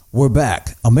We're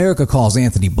back. America calls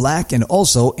Anthony Black and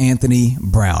also Anthony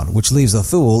Brown, which leaves the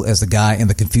fool as the guy in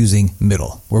the confusing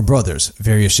middle. We're brothers,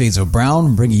 various shades of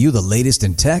brown, bringing you the latest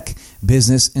in tech,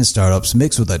 business, and startups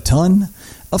mixed with a ton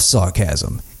of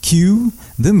sarcasm. Cue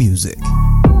the music.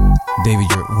 David,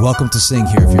 you're welcome to sing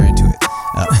here if you're into it.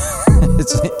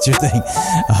 It's your thing.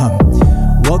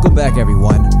 Welcome back,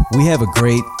 everyone. We have a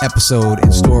great episode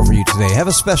in store for you today. I have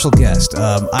a special guest.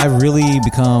 I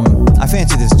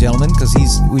fancy this gentleman because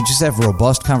we just have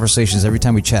robust conversations every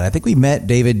time we chat. I think we met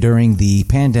David during the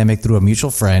pandemic through a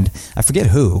mutual friend. I forget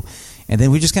who. And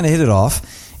then we just kind of hit it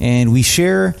off. And we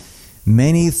share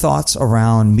many thoughts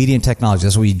around media and technology.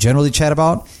 That's what we generally chat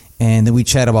about. And then we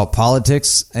chat about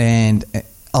politics and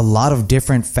a lot of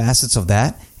different facets of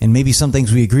that. And maybe some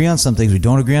things we agree on, some things we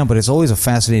don't agree on, but it's always a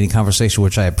fascinating conversation,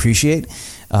 which I appreciate.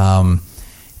 And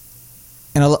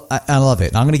I love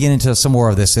it. I'm going to get into some more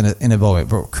of this in a moment.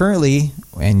 But currently,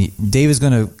 and Dave is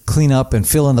going to clean up and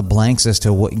fill in the blanks as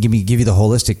to what give you the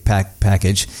holistic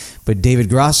package. But David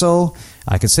Grasso,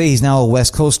 I could say he's now a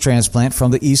West Coast transplant from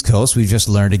the East Coast. We've just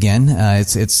learned again.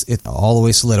 It's all the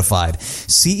way solidified.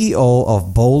 CEO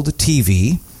of Bold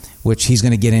TV, which he's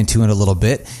going to get into in a little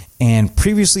bit. And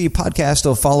previously, podcast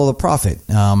of Follow the Prophet.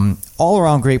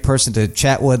 All-around great person to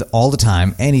chat with all the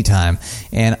time, anytime.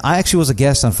 And I actually was a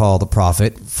guest on Follow the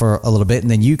Prophet for a little bit.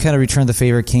 And then you kind of returned the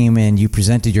favor, came in, you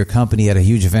presented your company at a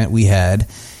huge event we had.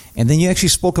 And then you actually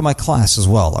spoke in my class as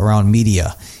well around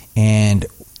media and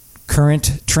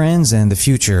current trends and the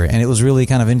future. And it was really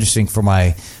kind of interesting for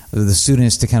the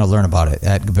students to kind of learn about it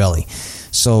at Gabelli.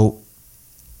 So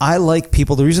I like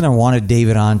people. The reason I wanted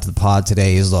David on to the pod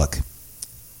today is, look,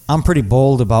 I'm pretty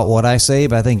bold about what I say,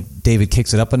 but I think David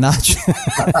kicks it up a notch.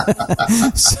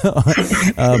 So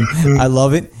I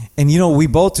love it. And,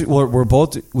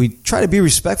 we try to be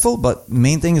respectful, but the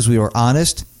main thing is we were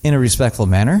honest in a respectful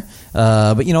manner.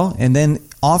 And then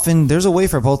often there's a way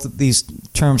for both of these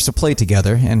terms to play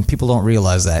together, and people don't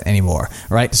realize that anymore,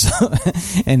 right? So,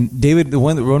 and David, the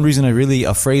one reason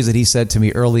a phrase that he said to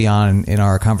me early on in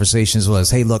our conversations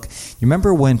was, hey, look, you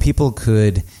remember when people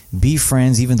could be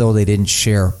friends even though they didn't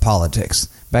share politics?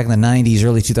 Back in the 90s,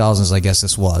 early 2000s, I guess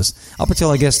this was. Up until,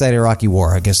 I guess, that Iraqi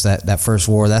war, I guess that first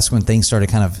war, that's when things started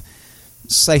kind of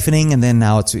siphoning, and then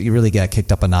now it really got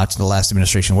kicked up a notch in the last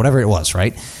administration, whatever it was,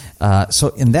 right?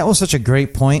 And that was such a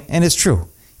great point, and it's true.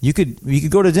 You could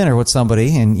go to dinner with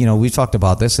somebody, and we talked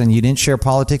about this, and you didn't share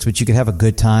politics, but you could have a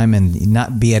good time and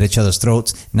not be at each other's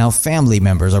throats. Now family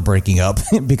members are breaking up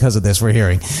because of this. We're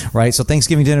hearing, right? So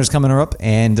Thanksgiving dinner is coming up,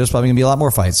 and there's probably going to be a lot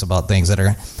more fights about things that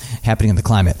are happening in the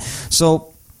climate.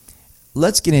 So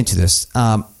let's get into this.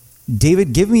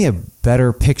 David, give me a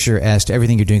better picture as to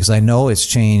everything you're doing, because I know it's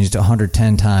changed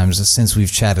 110 times since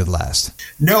we've chatted last.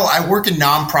 No, I work in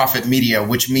nonprofit media,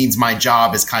 which means my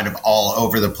job is kind of all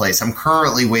over the place. I'm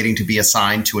currently waiting to be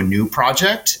assigned to a new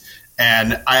project,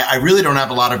 and I really don't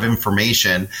have a lot of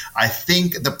information. I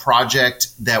think the project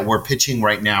that we're pitching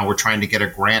right now, we're trying to get a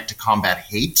grant to combat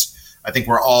hate. I think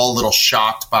we're all a little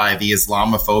shocked by the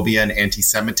Islamophobia and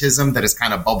anti-Semitism that has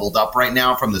kind of bubbled up right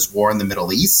now from this war in the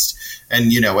Middle East.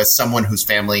 And, as someone whose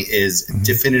family is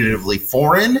definitively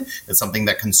foreign, it's something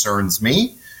that concerns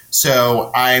me.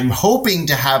 So I'm hoping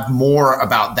to have more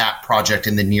about that project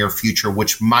in the near future,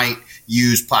 which might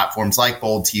use platforms like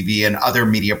Bold TV and other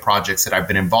media projects that I've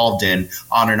been involved in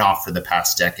on and off for the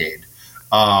past decade.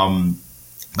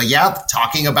 But yeah,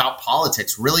 talking about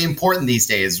politics, really important these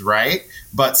days, right?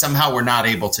 But somehow we're not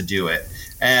able to do it.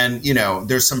 And,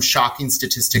 there's some shocking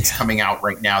statistics coming out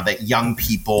right now that young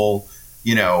people,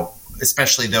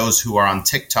 especially those who are on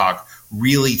TikTok,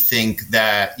 really think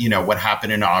that, what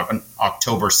happened on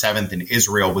October 7th in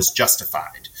Israel was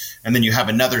justified. And then you have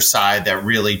another side that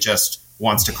really just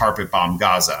wants to carpet bomb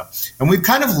Gaza. And we've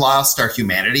kind of lost our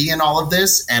humanity in all of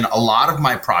this. And a lot of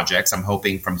my projects, I'm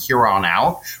hoping from here on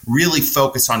out, really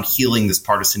focus on healing this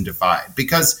partisan divide,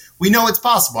 because we know it's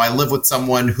possible. I live with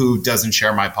someone who doesn't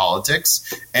share my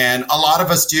politics, and a lot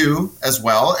of us do as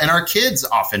well. And our kids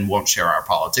often won't share our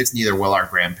politics, neither will our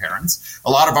grandparents. A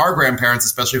lot of our grandparents,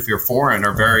 especially if you're foreign,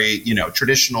 are very,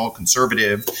 traditional,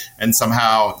 conservative, and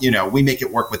somehow, we make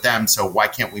it work with them. So why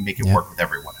can't we make it work with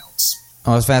everyone else?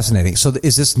 Oh, that's fascinating. So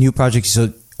is this new project,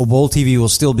 so Bold TV will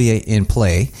still be in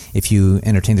play if you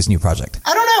entertain this new project?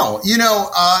 I don't know.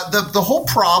 The whole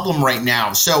problem right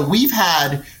now. So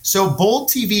Bold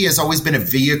TV has always been a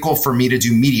vehicle for me to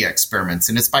do media experiments,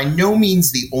 and it's by no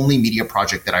means the only media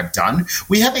project that I've done.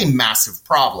 We have a massive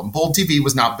problem. Bold TV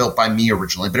was not built by me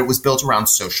originally, but it was built around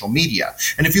social media.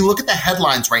 And if you look at the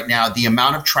headlines right now, the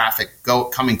amount of traffic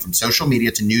coming from social media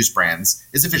to news brands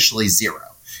is officially zero.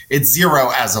 It's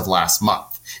zero as of last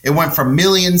month. It went from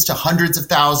millions to hundreds of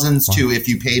thousands to if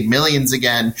you paid millions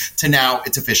again to now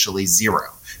it's officially zero.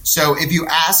 So if you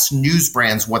ask news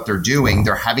brands what they're doing,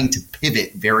 they're having to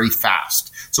pivot very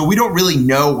fast. So we don't really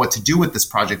know what to do with this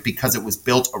project because it was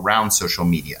built around social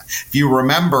media. If you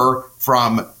remember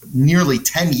from nearly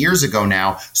 10 years ago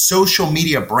now, social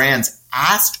media brands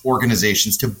asked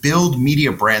organizations to build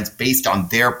media brands based on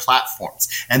their platforms.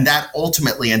 And that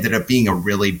ultimately ended up being a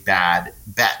really bad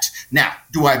bet. Now,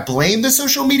 do I blame the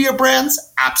social media brands?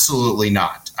 Absolutely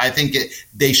not. I think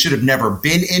they should have never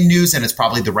been in news, and it's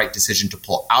probably the right decision to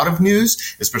pull out of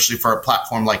news, especially for a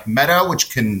platform like Meta,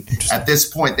 which can, at this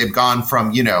point, they've gone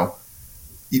from,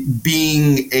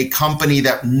 being a company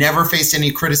that never faced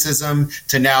any criticism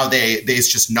to now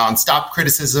it's just nonstop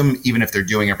criticism, even if they're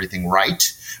doing everything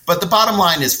right. But the bottom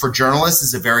line is for journalists,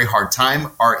 it's a very hard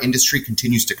time. Our industry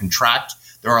continues to contract.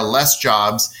 There are less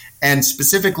jobs. And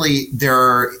specifically,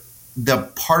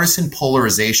 the partisan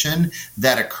polarization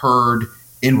that occurred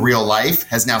in real life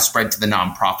has now spread to the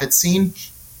nonprofit scene.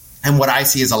 And what I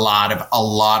see is a lot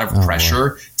of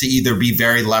pressure to either be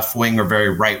very left wing or very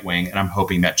right wing, and I'm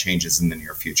hoping that changes in the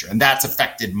near future. And that's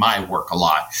affected my work a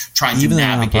lot, trying to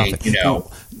navigate,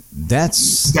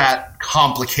 that's that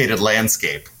complicated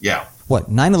landscape. Yeah. What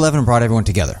 9/11 brought everyone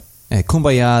together.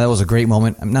 Kumbaya, that was a great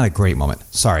moment. Not a great moment.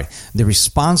 Sorry. The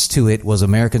response to it was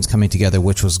Americans coming together,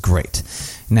 which was great.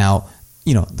 Now,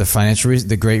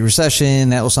 the Great Recession,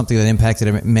 that was something that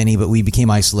impacted many, but we became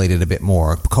isolated a bit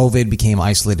more. COVID became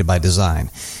isolated by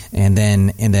design. And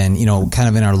then, kind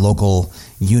of in our local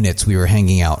units, we were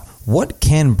hanging out. What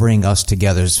can bring us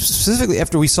together, specifically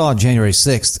after we saw January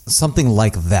 6th, something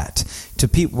like that, to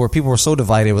people where people were so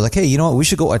divided, we're like, hey, you know what, we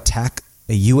should go attack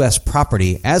a U.S.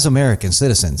 property as American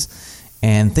citizens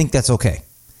and think that's okay.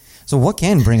 So what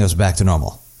can bring us back to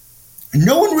normal?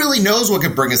 No one really knows what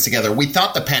could bring us together. We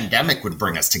thought the pandemic would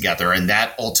bring us together, and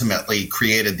that ultimately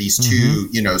created these two,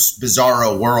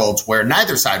 bizarro worlds where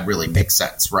neither side really makes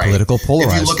sense, right? Political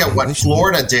polarized. If you look at what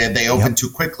Florida did, they opened too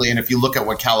quickly. And if you look at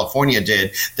what California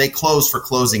did, they closed for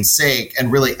closing's sake and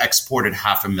really exported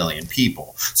 500,000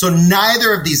 people. So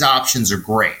neither of these options are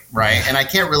great, right? And I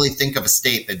can't really think of a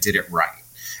state that did it right.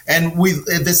 And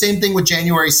the same thing with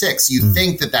January 6th. You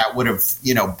think that would have,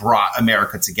 brought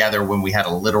America together when we had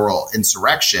a literal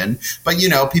insurrection. But,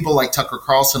 people like Tucker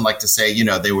Carlson like to say,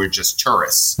 they were just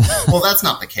tourists. Well, that's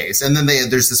not the case. And then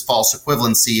there's this false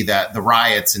equivalency that the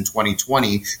riots in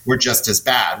 2020 were just as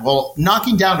bad. Well,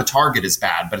 knocking down a Target is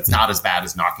bad, but it's not as bad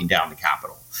as knocking down the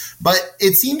Capitol. But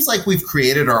it seems like we've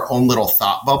created our own little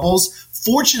thought bubbles.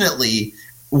 Fortunately,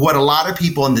 what a lot of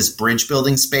people in this bridge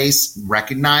building space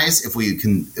recognize, if we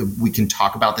can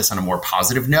talk about this on a more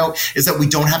positive note, is that we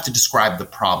don't have to describe the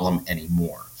problem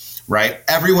anymore, right?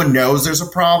 Everyone knows there's a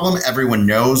problem. Everyone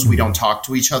knows we don't talk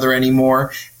to each other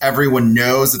anymore. Everyone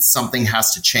knows that something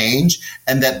has to change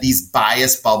and that these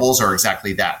bias bubbles are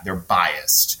exactly that. They're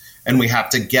biased. And we have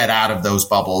to get out of those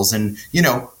bubbles and,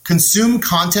 consume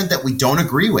content that we don't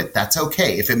agree with. That's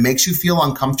okay. If it makes you feel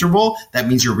uncomfortable, that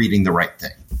means you're reading the right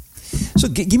thing. So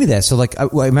give me that. So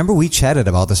I remember we chatted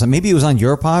about this. Maybe it was on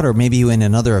your pod or maybe in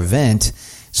another event.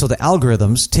 So the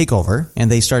algorithms take over and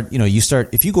they start,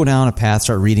 if you go down a path,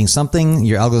 start reading something,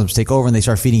 your algorithms take over and they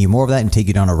start feeding you more of that and take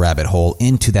you down a rabbit hole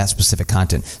into that specific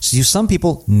content. So some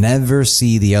people never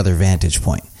see the other vantage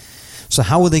point. So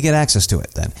how would they get access to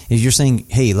it then? If you're saying,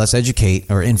 hey, let's educate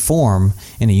or inform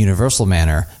in a universal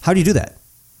manner, how do you do that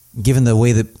given the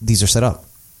way that these are set up?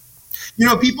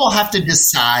 People have to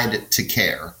decide to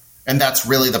care. And that's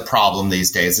really the problem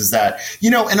these days is that,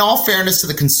 in all fairness to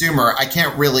the consumer, I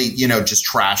can't really, just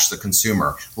trash the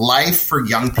consumer. Life for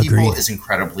young people is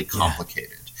incredibly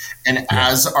complicated. And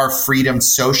as our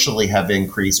freedoms socially have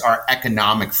increased, our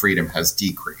economic freedom has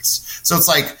decreased. So it's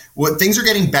like things are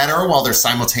getting better while they're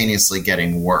simultaneously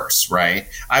getting worse, right?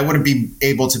 I wouldn't be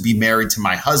able to be married to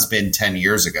my husband 10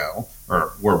 years ago,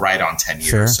 or we're right on 10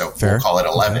 years, we'll call it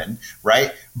 11,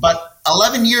 right? But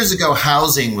 11 years ago,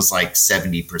 housing was like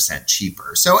 70%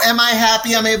 cheaper. So am I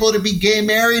happy I'm able to be gay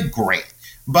married? Great.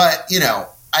 But,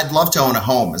 I'd love to own a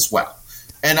home as well.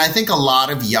 And I think a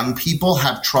lot of young people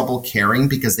have trouble caring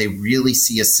because they really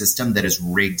see a system that is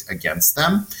rigged against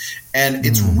them. And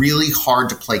it's really hard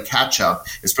to play catch up,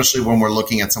 especially when we're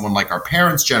looking at someone like our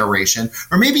parents' generation,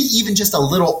 or maybe even just a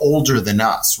little older than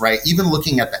us, right? Even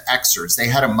looking at the Xers, they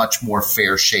had a much more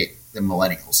fair shake than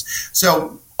millennials.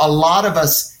 So a lot of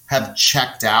us have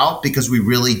checked out because we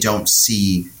really don't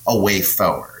see a way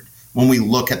forward when we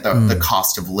look at the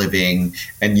cost of living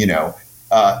and,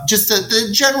 just the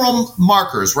general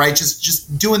markers, right?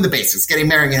 Just doing the basics, getting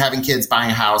married and having kids, buying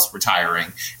a house,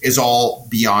 retiring is all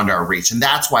beyond our reach. And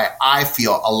that's why I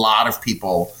feel a lot of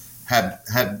people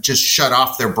have just shut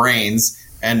off their brains.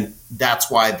 And that's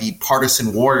why the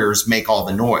partisan warriors make all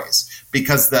the noise,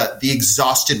 because the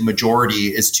exhausted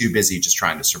majority is too busy just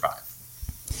trying to survive.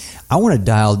 I want to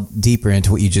dial deeper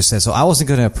into what you just said. So I wasn't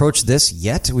going to approach this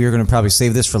yet. We were going to probably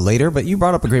save this for later, but you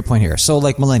brought up a great point here. So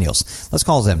like millennials, let's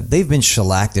call them. They've been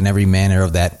shellacked in every manner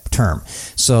of that term.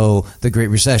 So the Great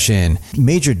Recession,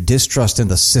 major distrust in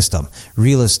the system,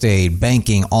 real estate,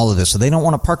 banking, all of this. So they don't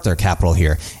want to park their capital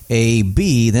here.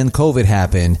 B, then COVID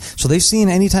happened. So they've seen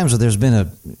any times where there's been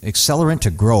an accelerant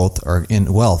to growth or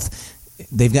in wealth,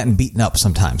 they've gotten beaten up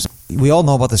sometimes. We all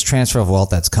know about this transfer of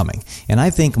wealth that's coming. And I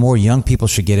think more young people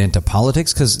should get into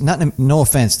politics because, no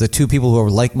offense, the two people who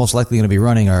are most likely going to be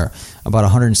running are about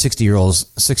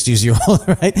 60-year-old,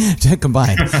 right, to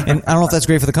combine. And I don't know if that's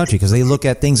great for the country because they look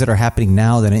at things that are happening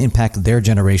now that impact their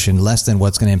generation less than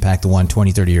what's going to impact the one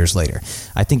 20, 30 years later.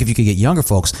 I think if you could get younger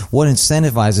folks, what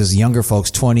incentivizes younger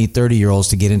folks, 20, 30-year-olds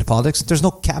to get into politics? There's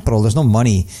no capital. There's no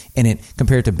money in it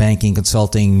compared to banking,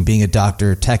 consulting, being a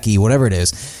doctor, techie, whatever it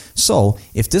is. So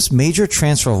if this major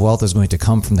transfer of wealth is going to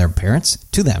come from their parents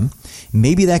to them,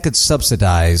 maybe that could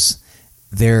subsidize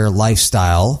their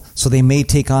lifestyle, so they may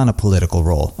take on a political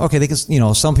role. Okay, they can,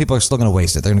 some people are still going to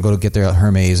waste it. They're going to go get their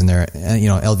Hermes and their,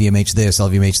 LVMH this,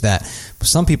 LVMH that. But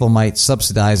some people might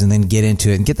subsidize and then get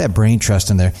into it and get that brain trust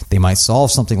in there. They might solve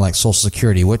something like Social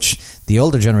Security, which the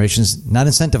older generation's not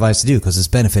incentivized to do because it's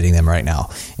benefiting them right now,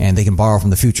 and they can borrow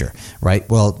from the future, right?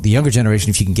 Well, the younger generation,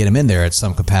 if you can get them in there at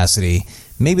some capacity,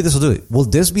 maybe this will do it. Will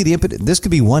this be the impetus? This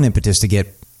could be one impetus to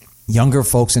get younger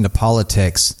folks into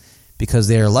politics because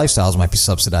their lifestyles might be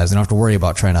subsidized. They don't have to worry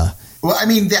about trying to... Well, I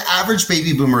mean, the average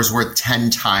baby boomer is worth 10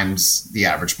 times the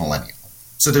average millennial.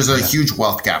 So there's a huge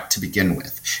wealth gap to begin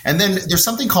with. And then there's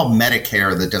something called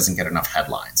Medicare that doesn't get enough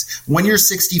headlines. When you're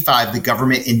 65, the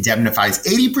government indemnifies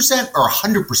 80% or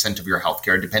 100% of your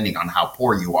healthcare, depending on how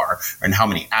poor you are and how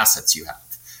many assets you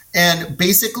have. And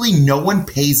basically, no one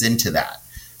pays into that.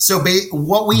 So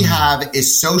what we have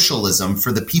is socialism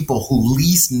for the people who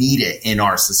least need it in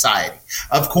our society.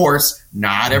 Of course,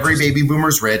 not every baby boomer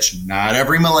is rich. Not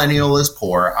every millennial is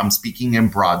poor. I'm speaking in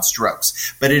broad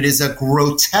strokes. But it is a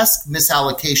grotesque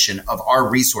misallocation of our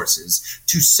resources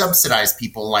to subsidize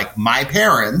people like my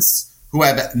parents who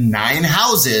have 9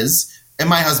 houses and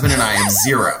my husband and I have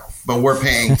 0. But we're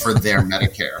paying for their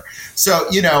Medicare. So,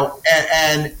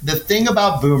 and the thing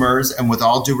about boomers, and with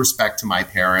all due respect to my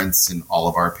parents and all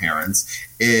of our parents,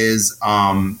 is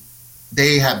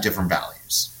they have different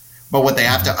values. But what they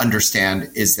have to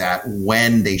understand is that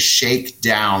when they shake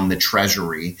down the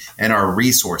treasury and our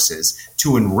resources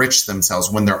to enrich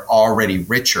themselves when they're already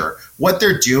richer, what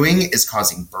they're doing is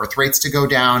causing birth rates to go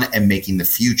down and making the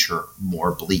future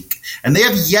more bleak. And they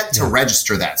have yet to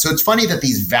register that. So it's funny that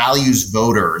these values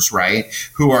voters, right,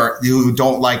 who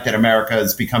don't like that America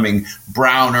is becoming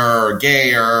browner or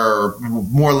gayer or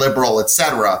more liberal, et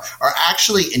cetera, are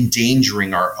actually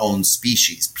endangering our own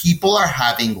species. People are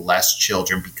having less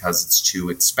children because it's too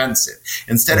expensive.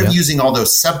 Instead of using all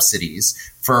those subsidies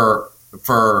for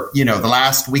the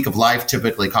last week of life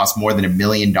typically costs more than $1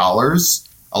 million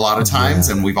a lot of times.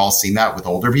 And we've all seen that with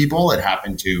older people. It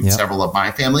happened to several of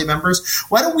my family members.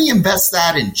 Why don't we invest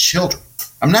that in children?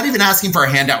 I'm not even asking for a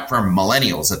handout for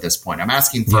millennials at this point. I'm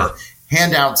asking for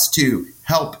handouts to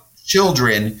help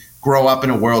children grow up in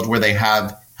a world where they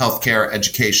have healthcare,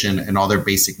 education, and all their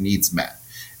basic needs met.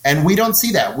 And we don't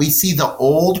see that. We see the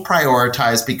old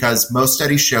prioritized because most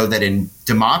studies show that in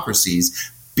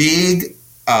democracies, big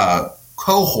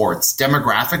cohorts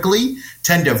demographically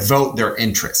tend to vote their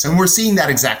interests. And we're seeing that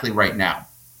exactly right now.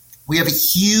 We have a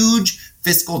huge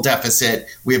fiscal deficit.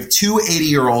 We have 2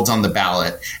 80-year-olds on the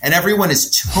ballot, and everyone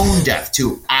is tone deaf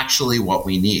to actually what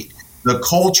we need. The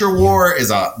culture war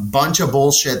is a bunch of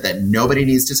bullshit that nobody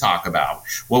needs to talk about.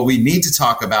 What we need to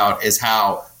talk about is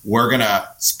how we're going to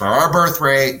spur our birth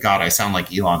rate. God, I sound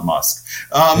like Elon Musk.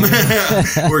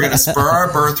 We're going to spur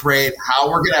our birth rate,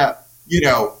 how we're going to,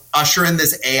 usher in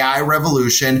this AI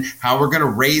revolution, how we're going to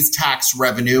raise tax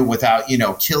revenue without,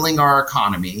 killing our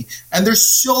economy. And there's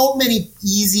so many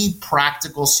easy,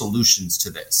 practical solutions to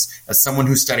this as someone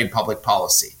who studied public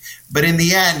policy. But in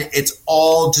the end, it's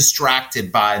all distracted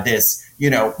by this,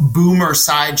 boomer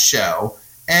sideshow.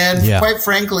 And quite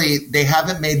frankly, they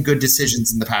haven't made good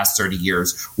decisions in the past 30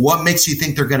 years. What makes you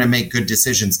think they're going to make good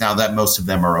decisions now that most of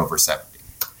them are over 70?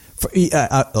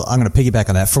 I'm going to piggyback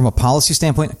on that. From a policy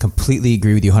standpoint, I completely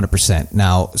agree with you 100%.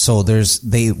 Now, so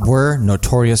they were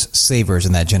notorious savers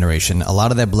in that generation. A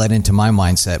lot of that bled into my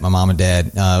mindset. My mom and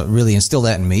dad really instilled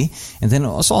that in me. And then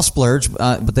also I'll splurge,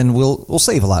 but then we'll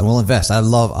save a lot and we'll invest.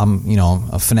 I'm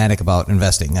a fanatic about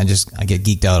investing. I get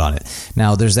geeked out on it.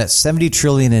 Now, there's that $70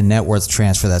 trillion in net worth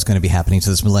transfer that's going to be happening to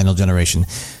this millennial generation.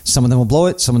 Some of them will blow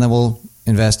it. Some of them will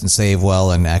invest and save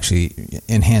well and actually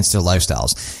enhance their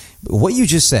lifestyles. What you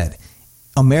just said,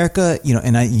 America, you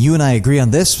and I agree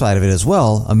on this side of it as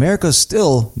well. America is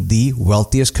still the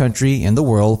wealthiest country in the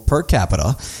world per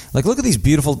capita. Like, look at these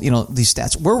beautiful, these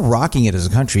stats. We're rocking it as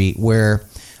a country where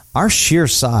our sheer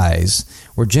size,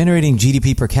 we're generating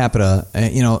GDP per capita,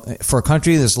 for a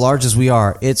country as large as we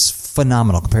are, it's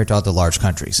phenomenal compared to other large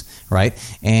countries, right?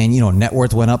 And, net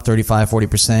worth went up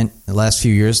 35-40% in the last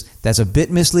few years. That's a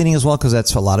bit misleading as well because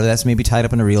a lot of that's maybe tied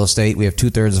up into real estate. We have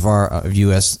 2/3 of our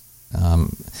U.S.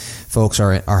 Folks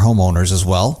are homeowners as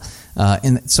well.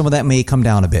 And some of that may come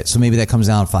down a bit. So maybe that comes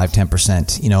down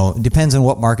 5-10%. It depends on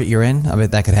what market you're in. I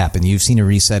bet that could happen. You've seen a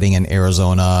resetting in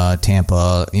Arizona,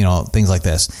 Tampa, things like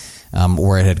this,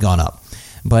 where it had gone up.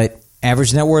 But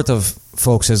average net worth of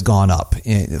folks has gone up.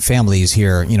 Families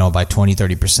here, by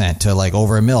 20-30% to like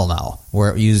over $1 million now,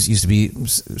 where it used to be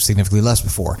significantly less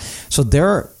before. So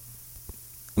let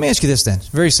me ask you this then,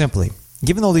 very simply.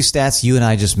 Given all these stats you and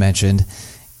I just mentioned,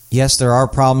 yes, there are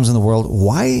problems in the world.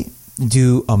 Why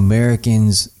do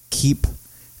Americans keep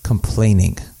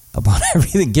complaining about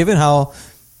everything, given how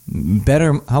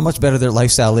much better their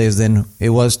lifestyle is than it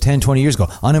was 10, 20 years ago?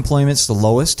 Unemployment's the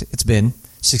lowest it's been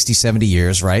 60, 70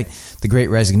 years, right? The Great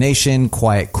Resignation,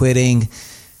 quiet quitting.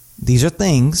 These are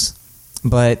things,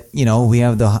 but, we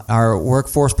have our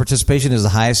workforce participation is the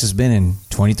highest it's been in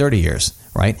 20, 30 years,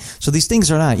 right? So these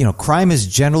things are not, crime is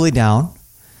generally down.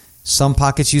 Some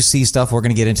pockets you see stuff. We're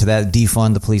going to get into that.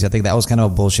 Defund the police. I think that was kind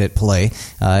of a bullshit play.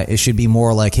 It should be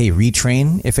more like, hey,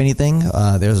 retrain, if anything.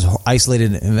 There's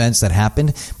isolated events that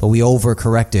happened, but we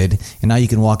overcorrected. And now you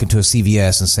can walk into a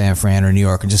CVS in San Fran or New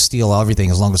York and just steal everything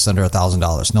as long as it's under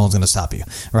 $1,000. No one's going to stop you,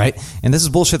 right? And this is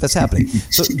bullshit that's happening.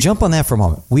 So jump on that for a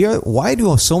moment. Why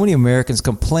do so many Americans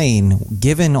complain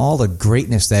given all the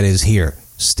greatness that is here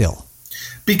still?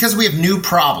 Because we have new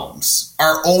problems.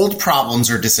 Our old problems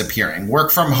are disappearing.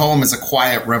 Work from home is a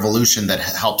quiet revolution that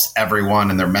helps everyone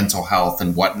in their mental health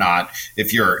and whatnot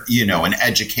if you're, an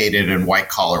educated and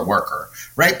white-collar worker,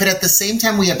 right? But at the same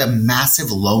time, we have a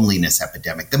massive loneliness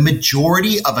epidemic. The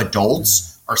majority of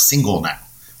adults are single now,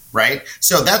 right?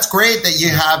 So that's great that you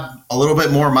have a little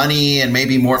bit more money and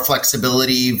maybe more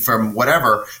flexibility from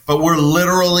whatever, but we're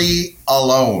literally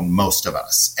alone, most of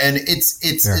us. And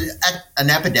it's an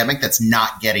epidemic that's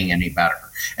not getting any better.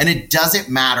 And it doesn't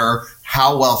matter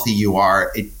how wealthy you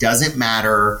are. It doesn't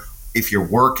matter if your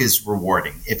work is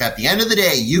rewarding. If at the end of the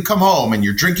day, you come home and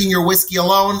you're drinking your whiskey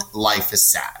alone, life is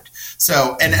sad.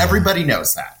 So, and everybody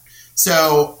knows that.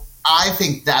 So I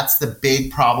think that's the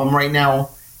big problem right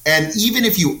now. And even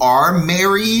if you are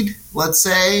married, let's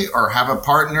say, or have a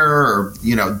partner or,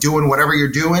 doing whatever you're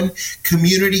doing,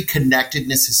 community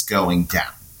connectedness is going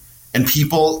down. And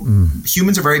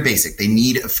humans are very basic. They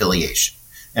need affiliation.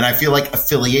 And I feel like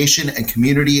affiliation and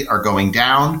community are going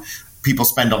down. People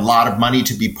spend a lot of money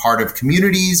to be part of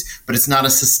communities, but it's not a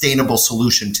sustainable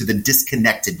solution to the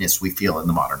disconnectedness we feel in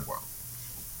the modern world.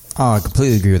 Oh, I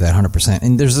completely agree with that 100%.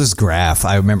 And there's this graph.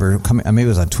 I remember maybe it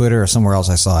was on Twitter or somewhere else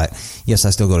I saw it. Yes, I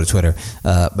still go to Twitter.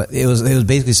 But it was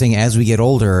basically saying as we get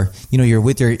older, you're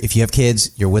with if you have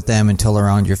kids, you're with them until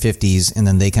around your 50s, and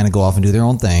then they kind of go off and do their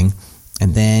own thing.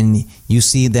 And then you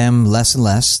see them less and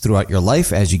less throughout your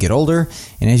life as you get older.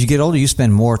 And as you get older, you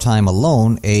spend more time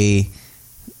alone.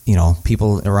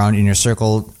 People around in your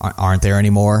circle aren't there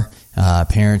anymore.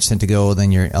 Parents tend to go,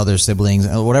 then your other siblings,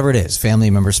 whatever it is, family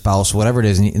member, spouse, whatever it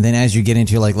is. And then as you get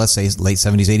into let's say late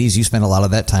 70s, 80s, you spend a lot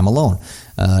of that time alone.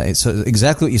 So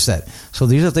exactly what you said. So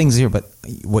these are things here, but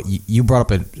what you brought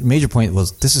up a major point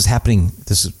was this is happening.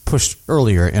 This is pushed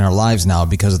earlier in our lives now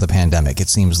because of the pandemic. It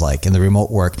seems like in the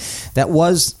remote work that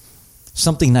was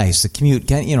something nice. The commute,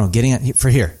 getting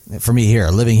for me here,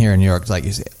 living here in New York, like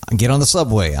you say, get on the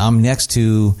subway. I'm next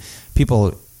to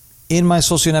people in my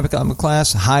socioeconomic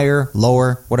class, higher,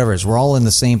 lower, whatever it is. We're all in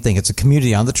the same thing. It's a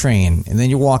community on the train, and then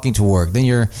you're walking to work, then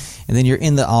you're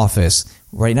in the office.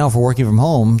 Right now, if we're working from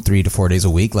home 3 to 4 days a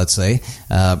week, let's say,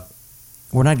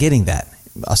 we're not getting that.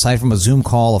 Aside from a Zoom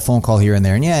call, a phone call here and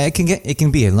there, and it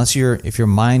can be if your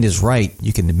mind is right,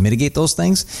 you can mitigate those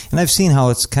things. And I've seen how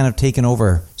it's kind of taken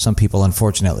over some people,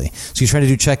 unfortunately. So you try to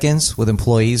do check-ins with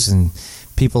employees and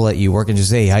people that you work and just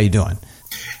say, hey, how you doing?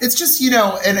 It's just,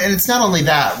 and it's not only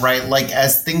that, right? Like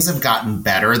as things have gotten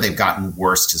better, they've gotten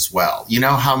worse as well. You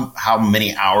know how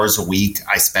many hours a week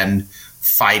I spend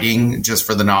fighting just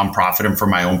for the nonprofit and for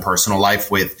my own personal life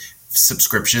with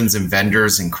subscriptions and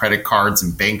vendors and credit cards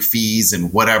and bank fees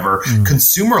and whatever.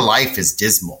 Consumer life is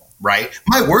dismal, right?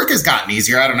 My work has gotten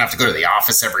easier. I don't have to go to the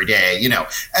office every day.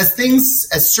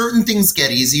 As certain things get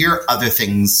easier, other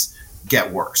things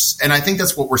get worse. And I think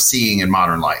that's what we're seeing in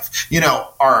modern life.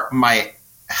 My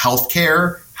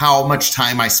healthcare, how much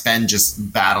time I spend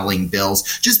just battling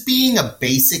bills, just being a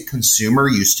basic consumer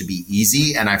used to be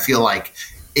easy. And I feel like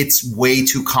it's way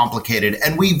too complicated.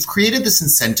 And we've created this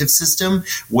incentive system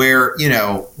where,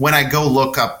 when I go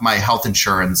look up my health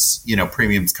insurance,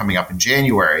 premiums coming up in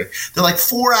January, they're like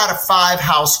 4 out of 5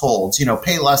 households,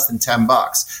 pay less than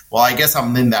 $10. Well, I guess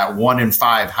I'm in that 1 in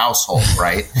 5 household,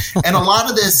 right? And a lot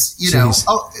of this,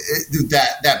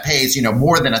 that pays,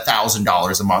 more than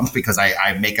 $1,000 a month because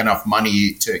I make enough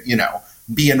money to,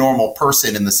 be a normal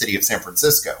person in the city of San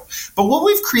Francisco. But what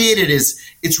we've created is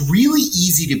it's really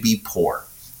easy to be poor.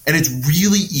 And it's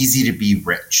really easy to be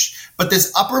rich. But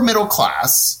this upper middle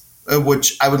class,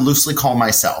 which I would loosely call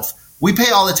myself, we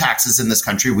pay all the taxes in this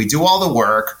country. We do all the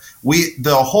work.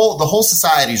 The whole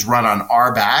society is run on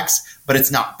our backs, but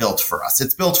it's not built for us.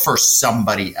 It's built for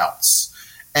somebody else.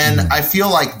 And I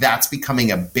feel like that's becoming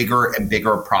a bigger and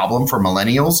bigger problem for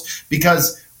millennials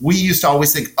because we used to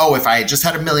always think, if I just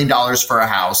had $1 million for a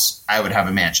house, I would have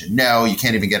a mansion. No, you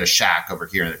can't even get a shack over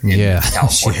here in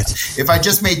California. If I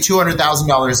just made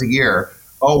 $200,000 a year,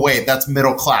 that's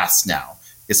middle class now,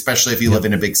 especially if you live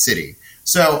in a big city.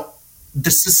 So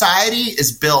the society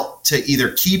is built to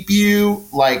either keep you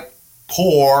like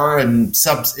poor and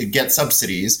get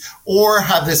subsidies or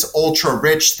have this ultra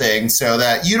rich thing so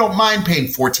that you don't mind paying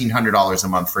 $1,400 a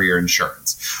month for your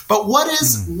insurance. But what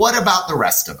about the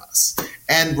rest of us?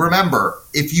 And remember,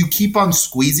 if you keep on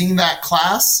squeezing that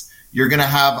class, you're going to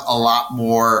have a lot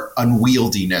more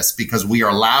unwieldiness because we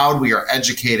are loud, we are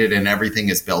educated, and everything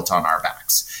is built on our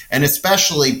backs. And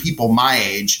especially people my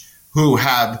age who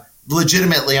have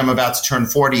legitimately, I'm about to turn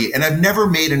 40 and I've never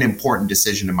made an important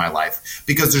decision in my life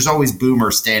because there's always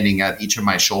boomers standing at each of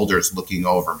my shoulders looking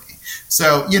over me.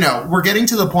 So, we're getting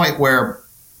to the point where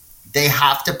they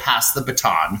have to pass the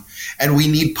baton, and we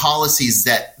need policies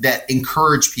that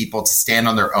encourage people to stand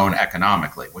on their own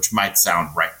economically, which might sound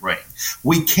right.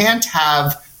 We can't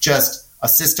have just a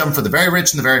system for the very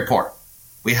rich and the very poor.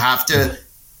 We have to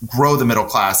grow the middle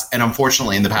class. And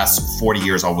unfortunately, in the past 40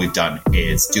 years, all we've done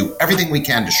is do everything we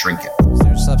can to shrink it.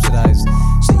 They're subsidized.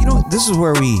 So, this is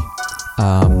where we,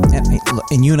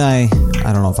 and you and I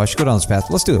don't know if I should go down this path.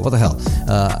 Let's do it. What the hell?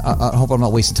 I hope I'm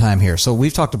not wasting time here. So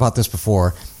we've talked about this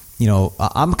before.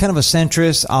 I'm kind of a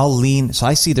centrist. I'll lean. So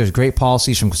I see there's great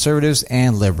policies from conservatives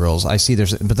and liberals.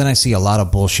 But then I see a lot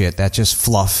of bullshit that just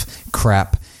fluff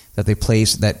crap that they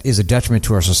place that is a detriment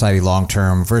to our society long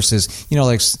term versus,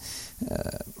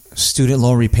 student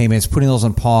loan repayments, putting those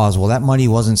on pause. Well, that money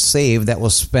wasn't saved. That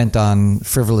was spent on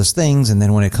frivolous things. And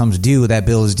then when it comes due, that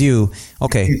bill is due.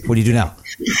 Okay, what do you do now?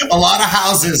 A lot of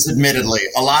houses, admittedly.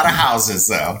 A lot of houses,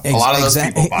 though. A lot of those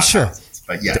people bought houses.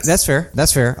 But yes. That's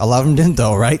fair. A lot of them didn't,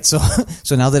 though, right? So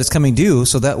now that it's coming due,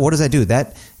 what does that do?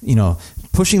 That,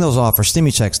 pushing those off for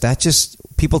stimmy checks, that just,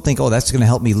 people think, that's going to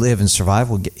help me live and survive.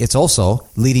 Well, it's also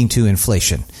leading to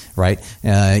inflation, right?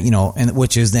 And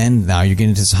which is then now you're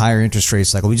getting into this higher interest rate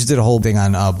cycle. We just did a whole thing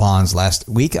on bonds last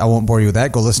week. I won't bore you with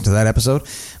that. Go listen to that episode.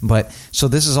 But so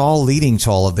this is all leading to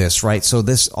all of this, right? So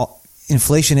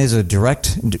inflation is a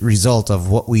direct result of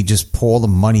what we just pour the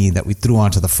money that we threw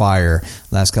onto the fire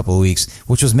last couple of weeks,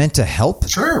 which was meant to help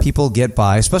people get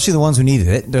by, especially the ones who needed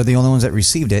it. They're the only ones that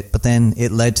received it, but then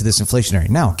it led to this inflationary.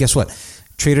 Now, guess what?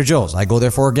 Trader Joe's. I go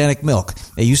there for organic milk.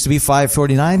 It used to be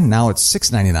 $5.49. Now it's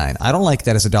 $6.99. I don't like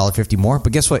that it's $1.50 more,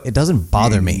 but guess what? It doesn't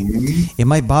bother me. It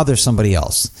might bother somebody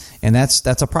else, and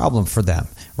that's a problem for them,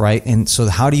 right? And so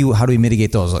how do we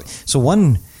mitigate those? So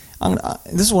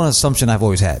this is one assumption I've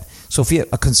always had. So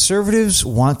if conservatives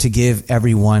want to give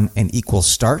everyone an equal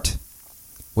start,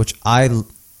 which I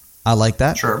like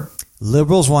that. Sure.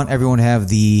 Liberals want everyone to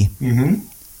have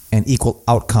an equal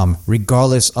outcome,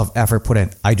 regardless of effort put in.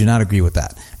 I do not agree with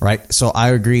that, right? So I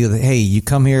agree that, hey, you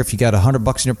come here if you got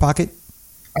 $100 in your pocket.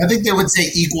 I think they would say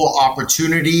equal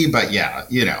opportunity, but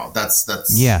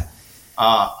that's yeah.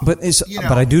 But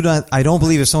I don't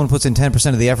believe if someone puts in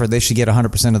 10% of the effort, they should get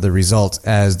 100% of the result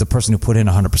as the person who put in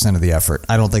 100% of the effort.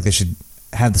 I don't think they should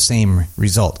have the same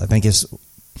result. I think it's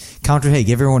give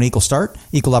everyone equal start,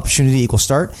 equal opportunity, equal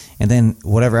start, and then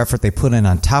whatever effort they put in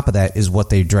on top of that is what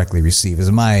they directly receive. That's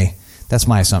That's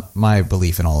my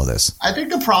belief in all of this. I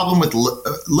think the problem with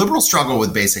liberals struggle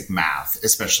with basic math,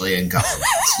 especially in government.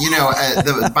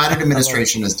 The Biden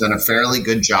administration has done a fairly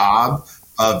good job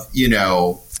of,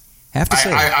 Have to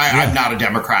say, I'm not a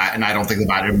Democrat, and I don't think the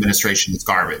Biden administration is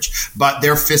garbage. But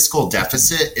their fiscal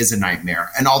deficit is a nightmare.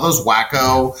 And all those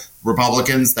wacko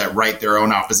Republicans that write their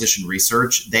own opposition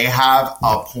research, they have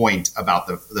a point about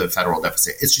the federal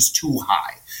deficit. It's just too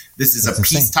high. This is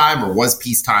peacetime, or was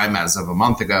peacetime as of a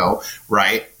month ago,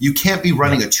 right? You can't be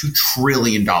running a $2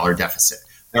 trillion deficit.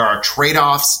 There are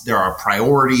trade-offs, there are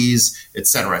priorities,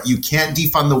 etc. You can't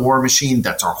defund the war machine.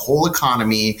 That's our whole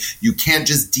economy. You can't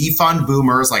just defund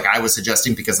boomers like I was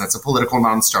suggesting, because that's a political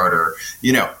non-starter.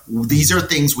 These are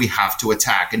things we have to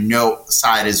attack, and no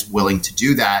side is willing to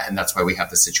do that. And that's why we have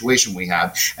the situation we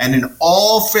have. And in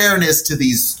all fairness to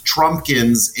these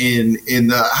Trumpkins in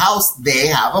the House, they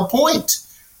have a point.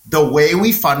 The way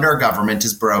we fund our government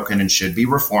is broken and should be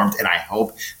reformed. And I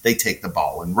hope they take the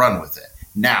ball and run with it.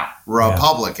 Now,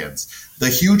 Republicans, the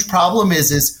huge problem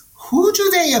is who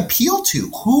do they appeal to?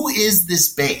 Who is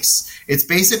this base? It's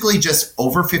basically just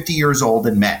over 50 years old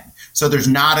and men. So there's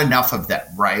not enough of them,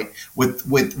 right?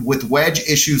 With wedge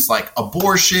issues like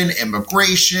abortion,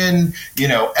 immigration,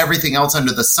 everything else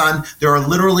under the sun, there are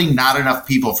literally not enough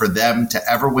people for them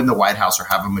to ever win the White House or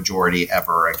have a majority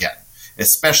ever again,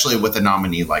 especially with a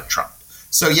nominee like Trump.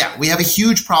 So yeah, we have a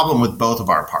huge problem with both of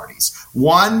our parties.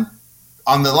 One,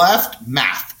 on the left,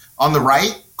 math. On the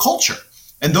right, culture.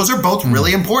 And those are both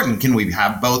really important. Can we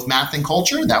have both math and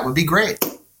culture? That would be great.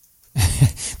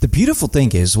 The beautiful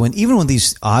thing is even when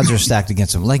these odds are stacked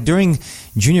against them, like during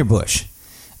Junior Bush,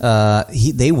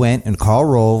 they went, and Karl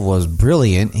Rove was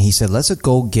brilliant. He said, let's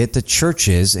go get the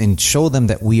churches and show them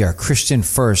that we are Christian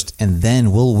first, and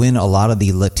then we'll win a lot of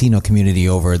the Latino community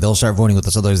over. They'll start voting with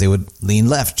us. Otherwise, they would lean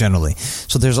left generally.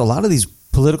 So there's a lot of these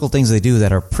political things they do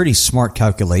that are pretty smart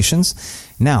calculations.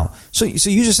 Now, so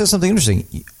you just said something interesting.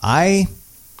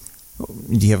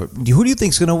 Who do you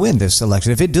think is going to win this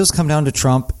election? If it does come down to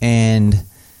Trump and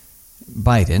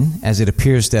Biden, as it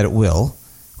appears that it will,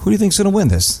 who do you think is going to win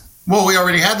this? Well, we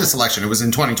already had this election. It was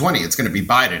in 2020. It's going to be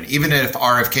Biden. Even if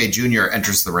RFK Jr.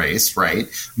 enters the race, right?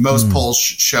 Most polls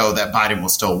show that Biden will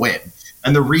still win.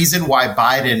 And the reason why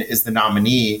Biden is the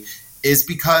nominee is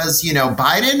because,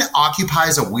 Biden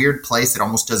occupies a weird place that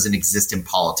almost doesn't exist in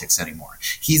politics anymore.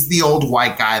 He's the old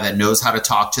white guy that knows how to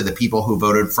talk to the people who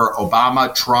voted for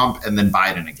Obama, Trump, and then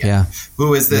Biden again,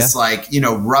 who is this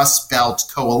Rust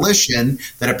Belt coalition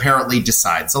that apparently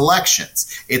decides elections.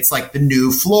 It's like the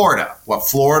new Florida. What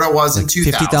Florida was in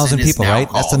 2000 50,000 people, right?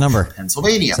 That's the number.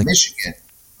 Pennsylvania, Michigan.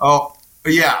 Oh,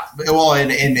 yeah. Well,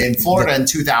 in Florida in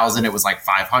 2000, it was like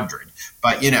 500.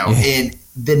 But, in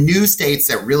the new states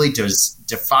that really does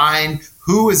define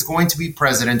who is going to be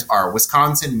president are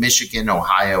Wisconsin, Michigan,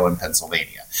 Ohio, and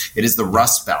Pennsylvania. It is the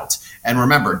Rust Belt. And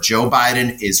remember, Joe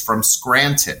Biden is from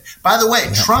Scranton. By the way,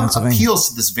 Trump appeals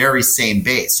to this very same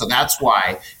base. So that's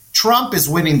why Trump is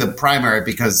winning the primary,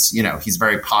 because, he's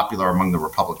very popular among the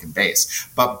Republican base.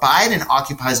 But Biden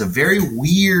occupies a very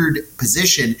weird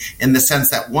position in the sense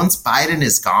that once Biden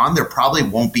is gone, there probably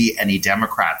won't be any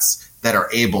Democrats that are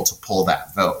able to pull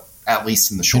that vote, at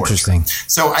least in the short term.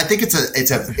 So I think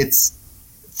it's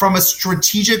from a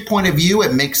strategic point of view,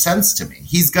 it makes sense to me.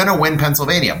 He's going to win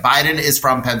Pennsylvania. Biden is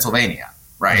from Pennsylvania,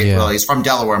 right? Yeah. Well, he's from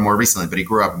Delaware more recently, but he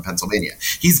grew up in Pennsylvania.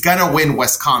 He's going to win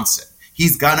Wisconsin.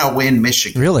 He's going to win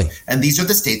Michigan. Really? And these are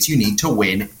the states you need to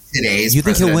win today's You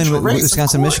think he'll win race,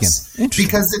 Wisconsin, Michigan?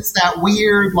 Because it's that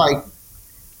weird,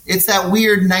 it's that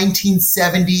weird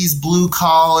 1970s blue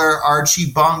collar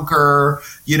Archie Bunker,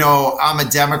 I'm a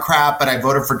Democrat, but I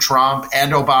voted for Trump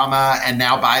and Obama and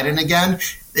now Biden again.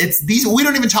 It's these. We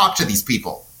don't even talk to these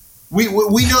people. We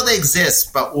know they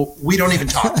exist, but we don't even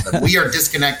talk to them. We are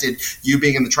disconnected, you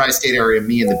being in the tri-state area,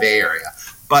 me in the Bay Area.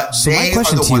 But so they are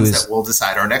the ones that will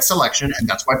decide our next election, and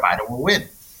that's why Biden will win.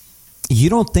 You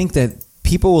don't think that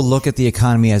people will look at the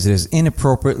economy as it is,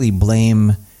 inappropriately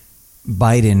blame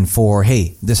Biden for,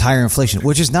 hey, this higher inflation,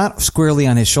 which is not squarely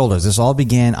on his shoulders. This all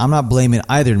began, I'm not blaming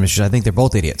either administration. I think they're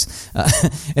both idiots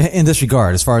in this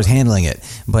regard as far as handling it.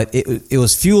 But it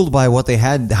was fueled by what they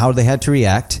had, how they had to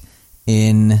react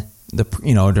in the,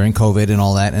 during COVID and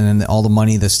all that. And then all the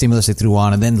money, the stimulus they threw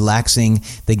on, and then laxing.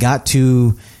 They got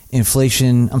to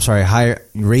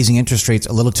raising interest rates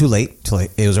a little too late.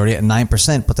 It was already at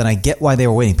 9%, but then I get why they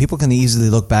were waiting. People can easily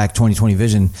look back. 2020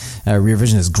 vision, rear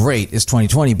vision is great. It's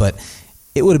 2020, but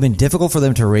it would have been difficult for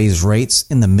them to raise rates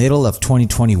in the middle of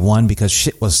 2021 because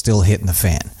shit was still hitting the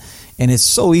fan. And it's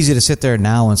so easy to sit there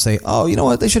now and say, oh, you know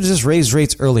what? They should have just raised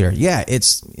rates earlier. Yeah,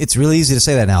 it's really easy to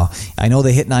say that now. I know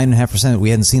they hit 9.5%. We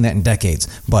hadn't seen that in decades,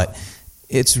 but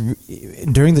it's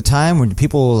during the time when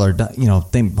people are,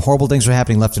 horrible things are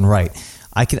happening left and right.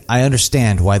 I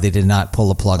understand why they did not pull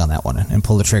the plug on that one and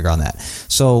pull the trigger on that.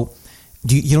 So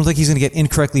you don't think he's going to get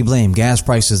incorrectly blamed? Gas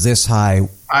prices this high.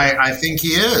 I think he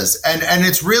is. And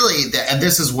it's really, and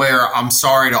this is where I'm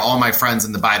sorry to all my friends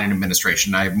in the Biden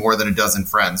administration. I have more than a dozen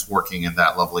friends working in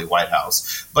that lovely White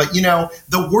House. But,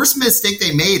 the worst mistake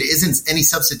they made isn't any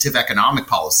substantive economic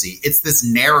policy. It's this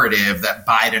narrative that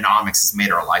Bidenomics has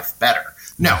made our life better.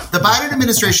 No, the Biden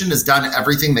administration has done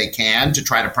everything they can to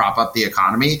try to prop up the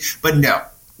economy. But no,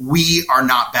 we are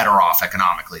not better off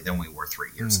economically than we were 3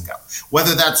 years ago.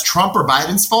 Whether that's Trump or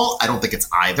Biden's fault, I don't think it's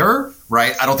either,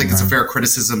 right? I don't think it's a fair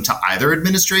criticism to either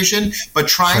administration, but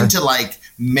trying to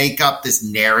make up this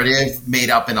narrative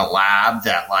made up in a lab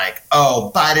that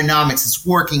Bidenomics is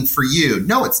working for you.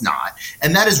 No, it's not.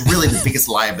 And that is really the biggest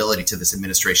liability to this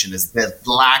administration is the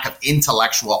lack of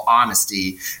intellectual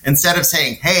honesty. Instead of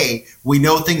saying, hey, we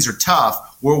know things are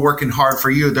tough, we're working hard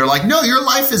for you. They're like, no, your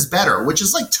life is better, which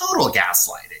is total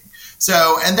gaslighting.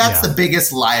 So, and that's the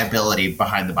biggest liability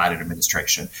behind the Biden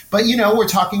administration. But, we're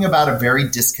talking about a very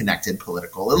disconnected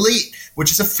political elite, which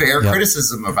is a fair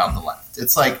criticism about the left.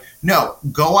 It's no,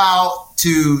 go out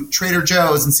to Trader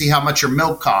Joe's and see how much your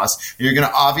milk costs. And you're going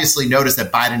to obviously notice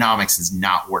that Bidenomics is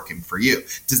not working for you.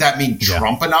 Does that mean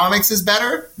Trumponomics is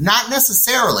better? Not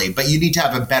necessarily, but you need to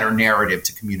have a better narrative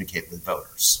to communicate with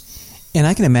voters. And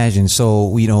I can imagine. So,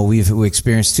 we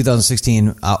experienced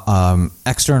 2016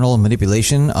 external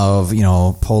manipulation of,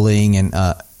 polling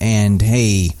and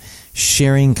hey,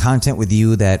 sharing content with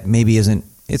you that maybe isn't.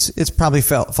 It's probably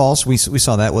false. We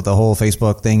saw that with the whole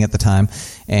Facebook thing at the time,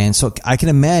 and so I can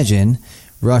imagine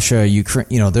Russia, Ukraine.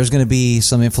 There's going to be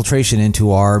some infiltration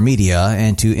into our media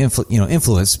and to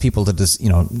influence people to just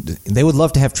they would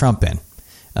love to have Trump in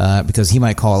because he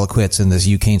might call it quits in this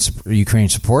Ukraine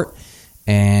support.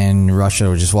 And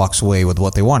Russia just walks away with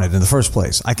what they wanted in the first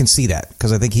place. I can see that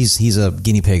because I think he's a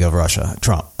guinea pig of Russia,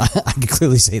 Trump. I can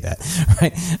clearly say that,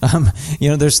 right?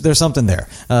 There's something there,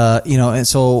 and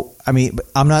so I'm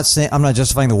not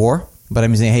justifying the war, but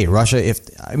I'm saying, hey, Russia, if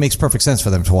it makes perfect sense for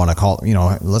them to want to call,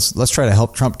 let's try to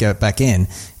help Trump get back in,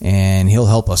 and he'll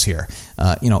help us here.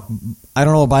 I don't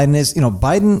know what Biden is.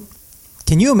 Biden.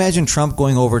 Can you imagine Trump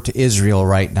going over to Israel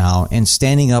right now and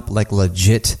standing up like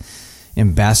legit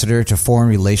ambassador to foreign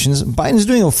relations? Biden's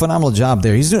doing a phenomenal job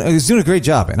there. He's doing a great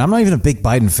job, and I'm not even a big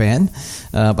Biden fan,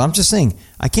 but I'm just saying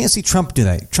I can't see Trump do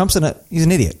that. He's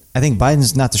an idiot. I think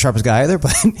Biden's not the sharpest guy either,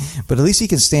 but at least he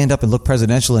can stand up and look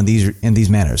presidential in these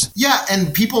manners. Yeah,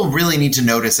 and people really need to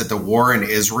notice that the war in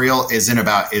Israel isn't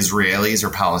about Israelis or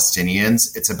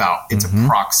Palestinians. It's a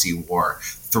proxy war.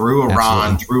 Through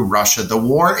Iran, through Russia. The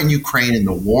war in Ukraine and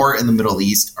the war in the Middle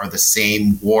East are the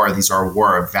same war. These are a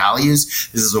war of values.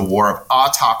 This is a war of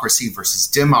autocracy versus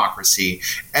democracy.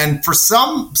 And for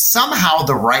somehow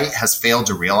the right has failed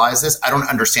to realize this. I don't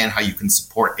understand how you can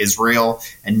support Israel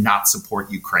and not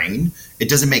support Ukraine. It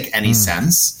doesn't make any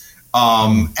sense.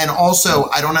 And also,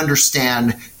 I don't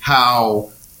understand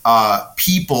how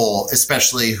people,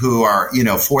 especially who are,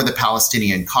 for the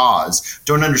Palestinian cause,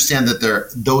 don't understand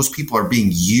that those people are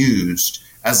being used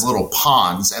as little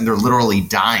pawns and they're literally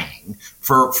dying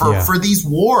for these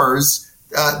wars,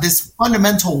 this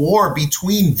fundamental war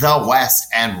between the West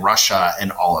and Russia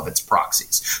and all of its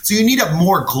proxies. So you need a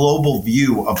more global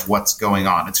view of what's going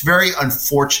on. It's very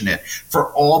unfortunate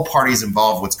for all parties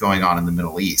involved what's going on in the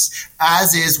Middle East,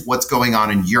 as is what's going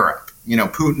on in Europe.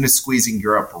 Putin is squeezing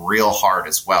Europe real hard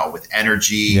as well with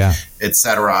energy, et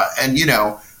cetera. And,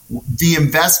 the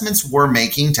investments we're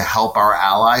making to help our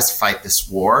allies fight this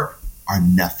war are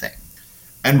nothing.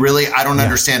 And really, I don't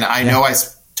understand. I know I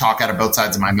talk out of both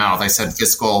sides of my mouth. I said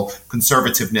fiscal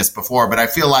conservativeness before, but I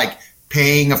feel like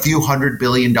paying a few $100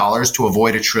 billion to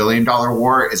avoid $1 trillion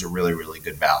war is a really, really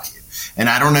good value. And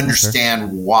I don't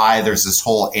understand why there's this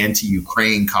whole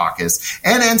anti-Ukraine caucus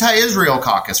and anti-Israel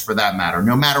caucus, for that matter.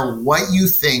 No matter what you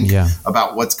think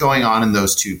about what's going on in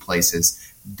those two places,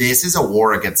 this is a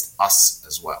war against us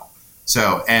as well.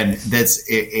 So, and that's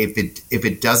if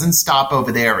it doesn't stop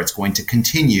over there, it's going to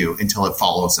continue until it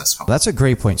follows us home. That's a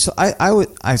great point. So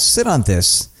I sit on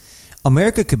this.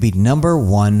 America could be number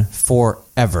one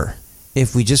forever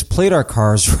if we just played our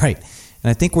cards right. And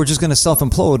I think we're just going to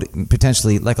self-implode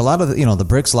potentially. Like a lot of the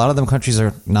BRICS, a lot of them countries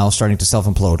are now starting to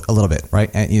self-implode a little bit, right?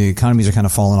 And, economies are kind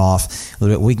of falling off a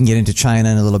little bit. We can get into China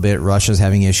in a little bit. Russia's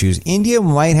having issues. India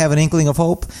might have an inkling of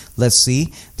hope. Let's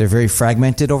see. They're very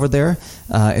fragmented over there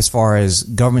as far as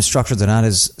government structure. They're not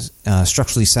as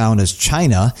structurally sound as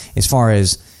China as far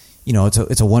as,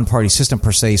 it's a one-party system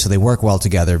per se, so they work well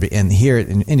together. And here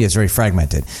in India, it's very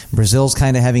fragmented. Brazil's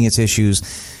kind of having its issues.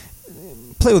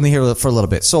 play with me here for a little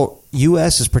bit. So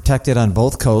U.S. is protected on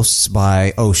both coasts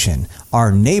by ocean.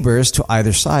 Our neighbors to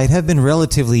either side have been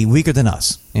relatively weaker than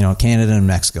us, Canada and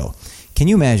Mexico. Can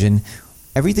you imagine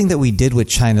everything that we did with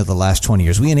China the last 20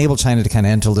 years? We enabled China to kind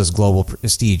of enter this global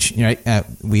prestige, right?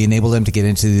 We enabled them to get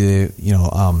into the,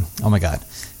 oh my God,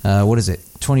 what is it?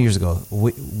 20 years ago,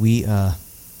 the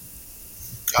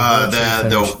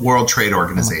World Trade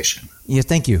Organization. Yeah,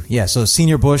 thank you. Yeah, so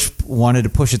Senior Bush wanted to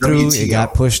push it through. WTO. It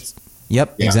got pushed.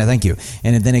 Yep, Yeah. exactly. Thank you.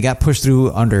 And then it got pushed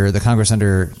through under the Congress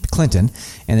under Clinton,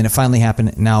 and then it finally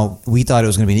happened. Now, we thought it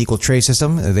was going to be an equal trade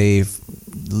system. They've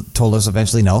told us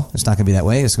eventually, no, it's not going to be that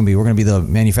way. We're going to be the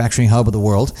manufacturing hub of the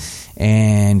world,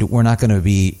 and we're not going to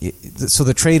be. So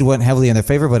the trade went heavily in their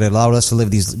favor, but it allowed us to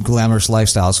live these glamorous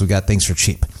lifestyles. We got things for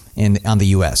cheap on the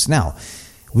U.S. Now,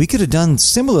 we could have done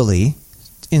similarly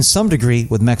in some degree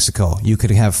with Mexico. You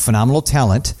could have phenomenal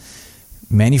talent,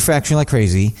 manufacturing like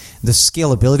crazy. The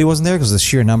scalability wasn't there because the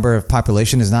sheer number of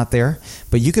population is not there.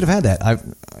 But you could have had that.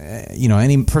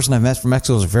 Any person I've met from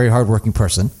Mexico is a very hardworking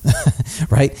person,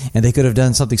 right? And they could have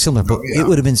done something similar. But it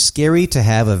would have been scary to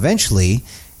have eventually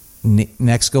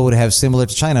Mexico would have, similar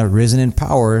to China, risen in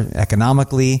power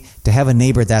economically, to have a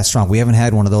neighbor that strong. We haven't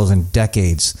had one of those in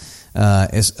decades,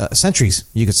 centuries,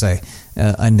 you could say.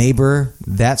 A neighbor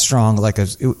that strong,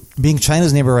 being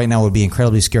China's neighbor right now would be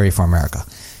incredibly scary for America.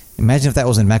 Imagine if that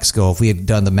was in Mexico, if we had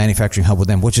done the manufacturing hub with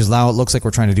them, which is now it looks like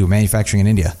we're trying to do manufacturing in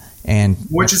India.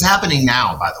 Which is happening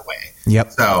now, by the way.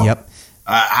 Yep. So, yep.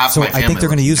 Half my family I think they're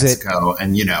going to use Mexico,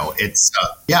 and it's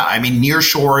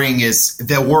nearshoring is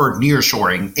the word.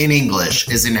 Nearshoring in English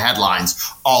is in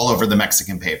headlines all over the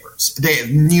Mexican papers.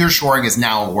 Nearshoring is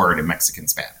now a word in Mexican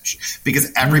Spanish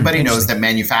because everybody knows that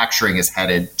manufacturing is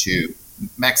headed to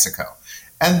Mexico.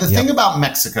 And the thing about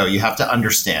Mexico you have to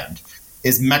understand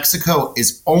is Mexico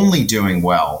is only doing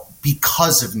well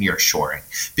because of nearshoring,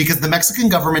 because the Mexican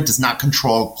government does not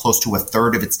control close to a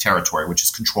third of its territory, which is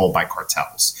controlled by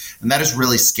cartels. And that is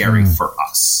really scary for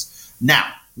us. Now,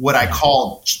 would I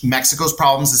call Mexico's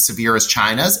problems as severe as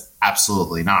China's?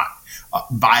 Absolutely not.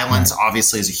 Violence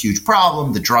obviously is a huge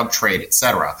problem, the drug trade,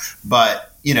 etc.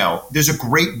 But, there's a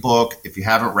great book. If you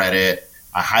haven't read it,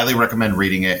 I highly recommend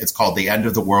reading it. It's called The End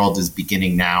of the World is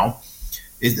Beginning Now.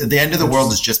 The End of the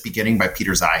World is Just Beginning by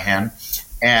Peter Zeihan.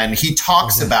 And he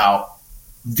talks about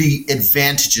the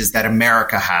advantages that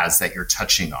America has that you're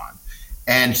touching on.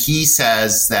 And he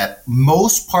says that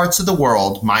most parts of the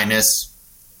world, minus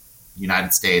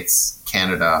United States,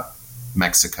 Canada,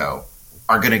 Mexico,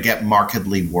 are going to get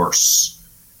markedly worse.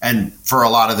 And for a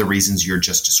lot of the reasons you're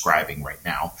just describing right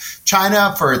now.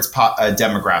 China for its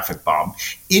demographic bomb.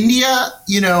 India,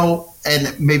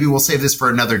 and maybe we'll save this for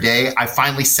another day. I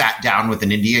finally sat down with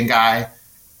an Indian guy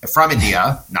from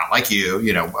India, not like you,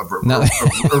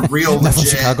 a real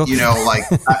legit,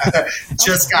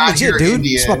 just got here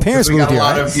Indian. My parents moved here. A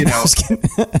lot of,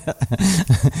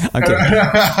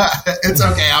 It's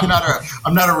okay.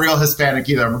 I'm not a real Hispanic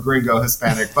either. I'm a gringo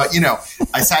Hispanic, but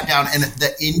I sat down and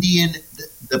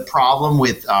the problem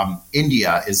with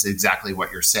India is exactly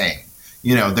what you're saying.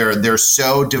 They're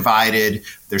so divided,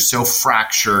 they're so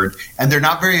fractured, and they're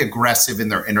not very aggressive in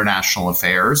their international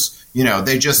affairs.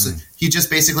 He just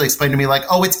basically explained to me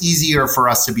it's easier for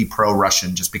us to be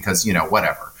pro-Russian just because,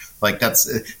 whatever.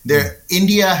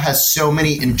 India has so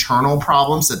many internal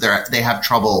problems that they have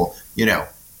trouble,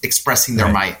 expressing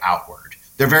their might outward.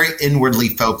 They're very inwardly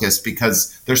focused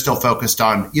because they're still focused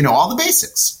on, all the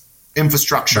basics,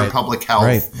 infrastructure, public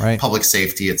health, public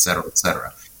safety, et cetera, et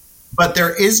cetera. But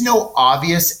there is no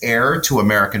obvious heir to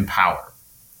American power.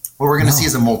 What we're going to see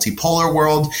is a multipolar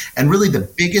world. And really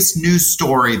the biggest news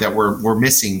story that we're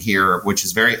missing here, which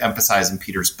is very emphasized in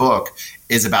Peter's book,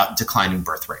 is about declining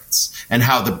birth rates and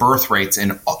how the birth rates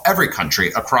in every country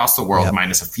across the world,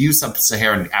 minus a few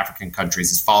sub-Saharan African countries,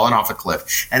 has fallen off a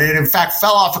cliff. And it, in fact,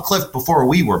 fell off a cliff before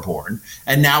we were born.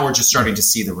 And now we're just starting to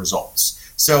see the results.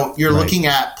 So you're looking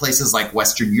at places like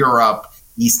Western Europe,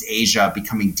 East Asia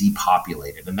becoming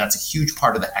depopulated. And that's a huge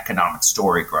part of the economic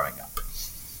story coming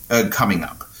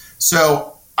up.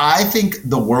 So I think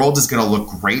the world is going to look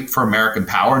great for American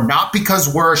power, not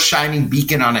because we're a shining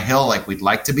beacon on a hill like we'd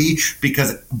like to be,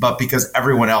 but because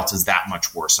everyone else is that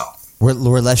much worse off. We're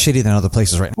less shitty than other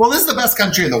places right now. Well, this is the best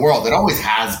country in the world. It always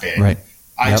has been. Right.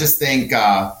 I just think,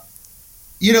 the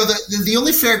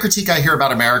only fair critique I hear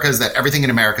about America is that everything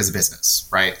in America is a business,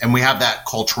 right? And we have that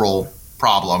cultural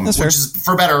problem, which is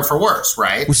for better or for worse,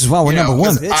 right? Which is why we're number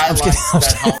one,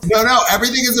 bitch. No,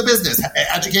 everything is a business.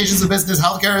 Education is a business.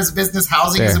 Healthcare is a business.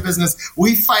 Housing is a business.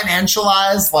 We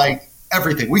financialize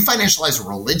everything. We financialize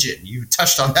religion. You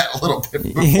touched on that a little bit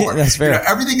before. That's fair.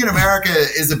 Everything in America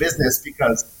is a business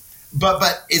because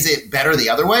But is it better the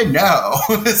other way? No.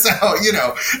 So,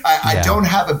 I don't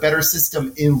have a better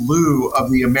system in lieu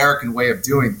of the American way of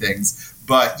doing things.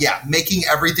 But yeah, making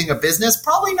everything a business,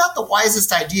 probably not the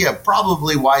wisest idea.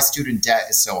 Probably why student debt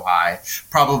is so high.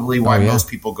 Probably why most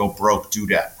people go broke due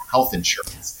to health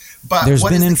insurance. But there's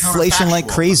been inflation like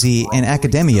crazy in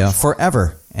academia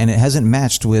forever, and it hasn't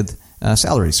matched with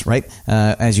salaries, right?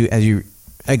 As you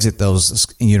exit those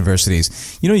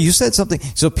universities. You said something.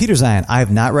 So Peter Zeihan, I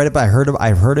have not read it, but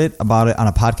I've heard about it on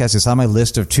a podcast. It's on my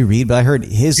list to read, but I heard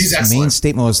his main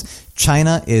statement was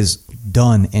China is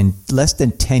done in less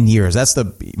than 10 years. That's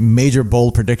the major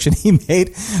bold prediction he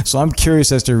made. So I'm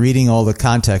curious as to reading all the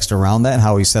context around that and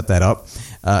how he set that up.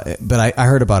 But I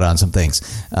heard about it on some things,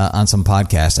 on some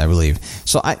podcasts, I believe.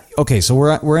 So so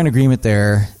we're in agreement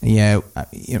there. Yeah.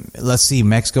 Let's see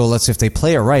Mexico. Let's see if they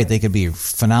play it right, they could be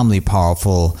phenomenally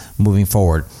powerful moving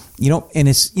forward. And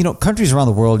it's, countries around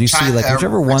the world, you see like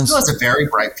whichever ones. Mexico has a very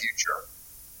bright future.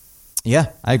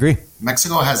 Yeah, I agree.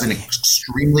 Mexico has an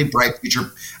extremely bright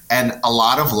future. And a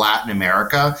lot of Latin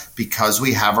America, because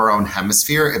we have our own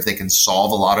hemisphere, if they can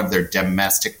solve a lot of their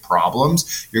domestic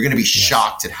problems, you're going to be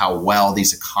shocked at how well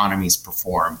these economies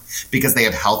perform because they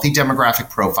have healthy demographic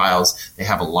profiles. They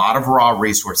have a lot of raw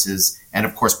resources and,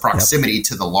 of course, proximity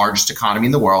to the largest economy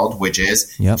in the world, which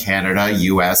is Canada,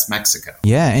 U.S., Mexico.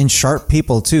 Yeah, and sharp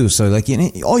people, too. So like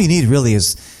all you need really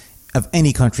is of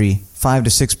any country, 5 to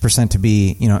 6% to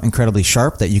be, incredibly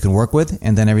sharp that you can work with,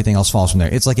 and then everything else falls from there.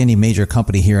 It's like any major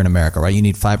company here in America, right? You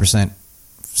need 5%,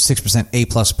 6% A+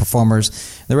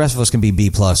 performers. The rest of us can be B+,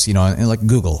 and like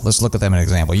Google. Let's look at them as an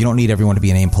example. You don't need everyone to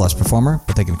be an A+ performer,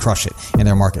 but they can crush it in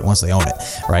their market once they own it,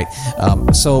 right?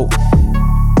 So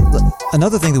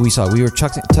another thing that we saw, we were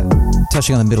touching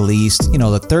on the Middle East.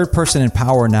 The third person in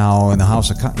power now in the House,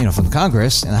 from the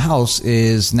Congress and the House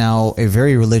is now a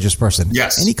very religious person.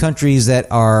 Yes. Any countries that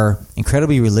are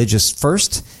incredibly religious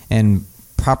first and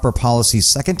proper policies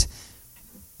second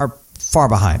are far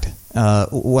behind.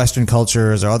 Western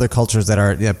cultures or other cultures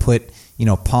that put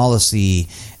policy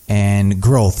and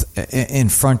growth in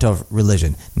front of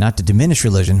religion. Not to diminish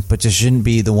religion, but just shouldn't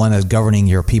be the one that's governing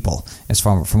your people as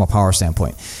from a power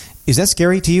standpoint. Is that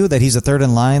scary to you that he's a third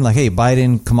in line? Like, hey,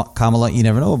 Biden, Kamala, you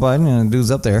never know. Biden, dude's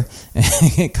up there.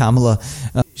 Kamala,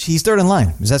 he's third in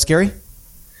line. Is that scary?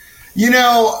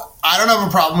 I don't have a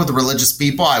problem with religious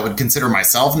people. I would consider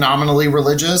myself nominally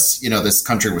religious. This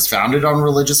country was founded on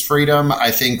religious freedom. I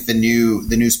think the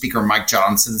new speaker, Mike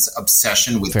Johnson's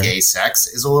obsession with gay sex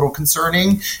is a little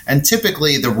concerning. And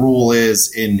typically the rule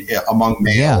is among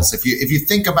males. If you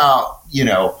think about,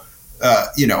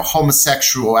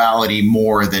 homosexuality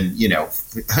more than,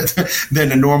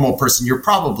 than a normal person, you're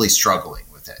probably struggling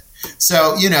with it.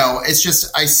 So, it's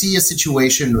just, I see a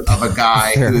situation of a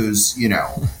guy who's,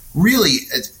 really,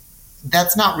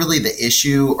 that's not really the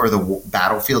issue or the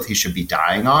battlefield he should be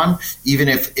dying on. Even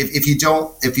if you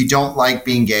don't like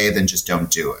being gay, then just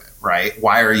don't do it. Right?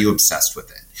 Why are you obsessed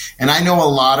with it? And I know a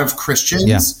lot of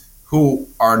Christians who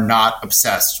are not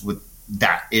obsessed with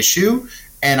that issue.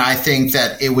 And I think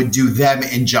that it would do them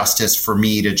injustice for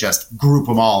me to just group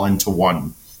them all into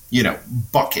one,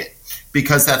 bucket,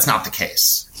 because that's not the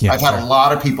case. Yeah, I've had a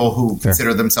lot of people who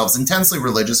consider themselves intensely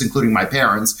religious, including my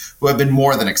parents, who have been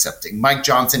more than accepting. Mike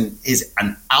Johnson is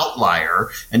an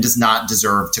outlier and does not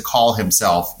deserve to call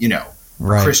himself,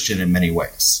 Christian in many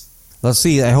ways. Let's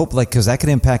see. I hope, because that could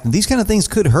impact. These kind of things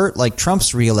could hurt, like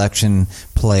Trump's reelection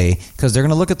play, because they're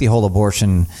going to look at the whole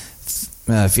abortion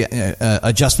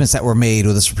adjustments that were made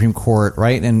with the Supreme Court,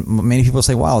 right? And many people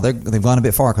say, wow, they've gone a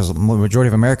bit far, because the majority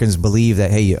of Americans believe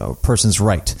that, hey, a person's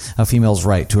right, a female's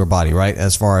right to her body, right?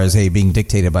 As far as, hey, being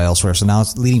dictated by elsewhere. So now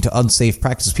it's leading to unsafe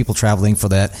practices, people traveling for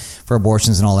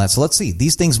abortions and all that. So let's see.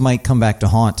 These things might come back to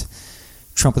haunt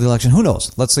Trump with the election. Who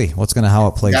knows? Let's see how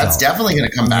it plays out. That's definitely going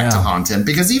to come back to haunt him,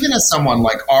 because even as someone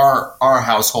like our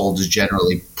household is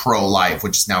generally pro-life,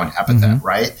 which is now an epithet,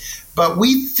 right? But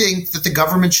we think that the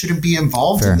government shouldn't be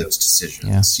involved in those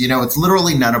decisions. Yeah. It's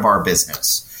literally none of our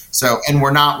business. So, and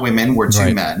we're not women, we're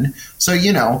two men. So,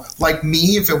 like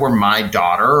me, if it were my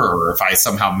daughter, or if I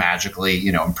somehow magically,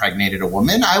 impregnated a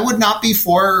woman, I would not be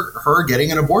for her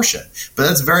getting an abortion. But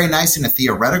that's very nice in a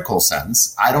theoretical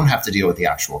sense. I don't have to deal with the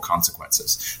actual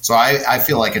consequences. So I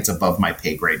feel like it's above my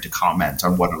pay grade to comment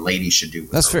on what a lady should do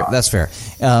with That's her fair. body. That's fair.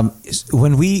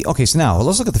 So now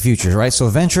let's look at the future, right? So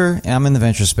venture, I'm in the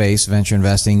venture space, venture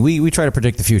investing. We try to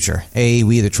predict the future.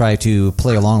 We either try to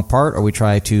play a long part, or we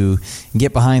try to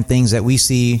get behind things that we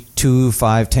see 2,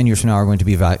 5, 10 years from now are going to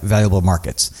be valuable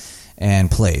markets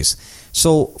and plays.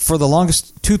 So for the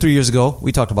longest 2-3 years ago,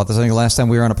 we talked about this. I think the last time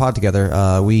we were on a pod together,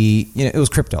 it was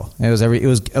crypto. It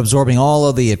was absorbing all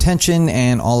of the attention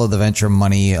and all of the venture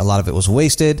money. A lot of it was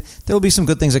wasted. There will be some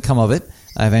good things that come of it.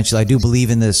 Eventually, I do believe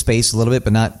in the space a little bit,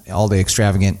 but not all the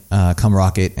extravagant cum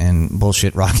rocket and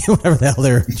bullshit rocket, whatever the hell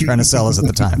they're trying to sell us at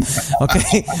the time.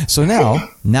 Okay, so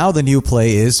now the new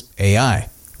play is AI.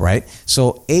 Right?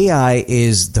 So AI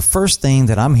is the first thing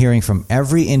that I'm hearing from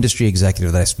every industry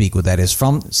executive that I speak with, that is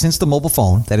since the mobile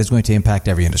phone, that is going to impact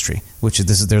every industry,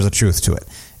 there's a truth to it.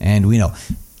 And we know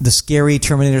the scary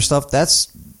Terminator stuff,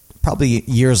 that's probably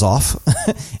years off.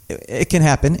 It can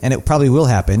happen, and it probably will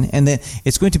happen. And then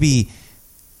they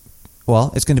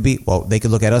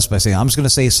could look at us by saying, I'm just going to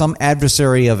say some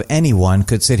adversary of anyone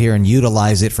could sit here and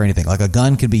utilize it for anything. Like a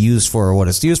gun could be used for what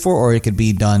it's used for, or it could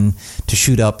be done to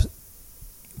shoot up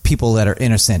people that are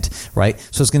innocent, right?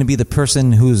 So it's going to be the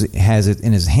person who has it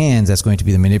in his hands that's going to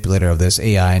be the manipulator of this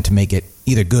AI and to make it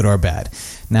either good or bad.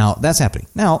 Now, that's happening.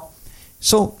 Now,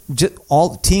 so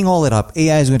teeing all it up,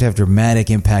 AI is going to have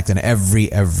dramatic impact on every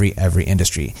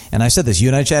industry. And I said this, you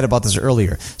and I chatted about this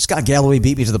earlier. Scott Galloway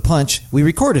beat me to the punch. We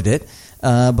recorded it,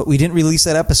 but we didn't release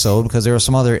that episode because there were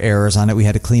some other errors on it we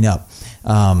had to clean up.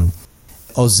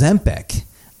 Ozempic,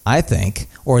 I think,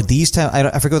 or these type,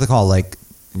 I forget what they call, like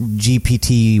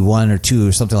GPT-1 or 2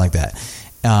 or something like that.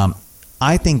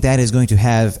 I think that is going to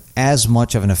have as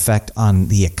much of an effect on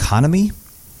the economy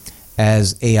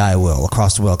as AI will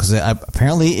across the world, because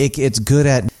apparently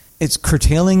it's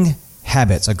curtailing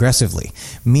habits aggressively,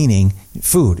 meaning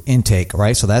food intake,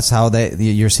 right? So that's how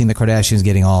you're seeing the Kardashians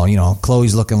getting all,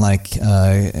 Khloe's looking like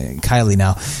Kylie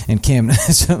now, and Kim.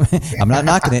 So, I'm not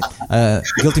knocking it.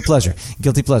 Guilty pleasure.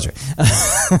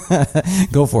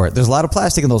 Go for it. There's a lot of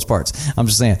plastic in those parts. I'm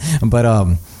just saying.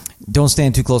 But don't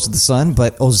stand too close to the sun.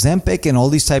 But Ozempic and all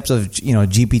these types of,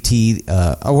 GPT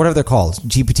or whatever they're called,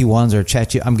 GPT-1s or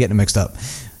chat, I'm getting them mixed up.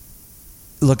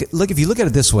 Look, if you look at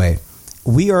it this way,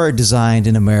 we are designed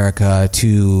in America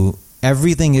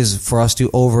everything is for us to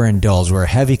overindulge. We're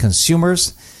heavy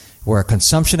consumers. We're a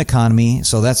consumption economy.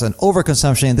 So that's an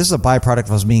overconsumption. And this is a byproduct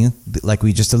of us being, like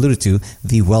we just alluded to,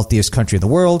 the wealthiest country in the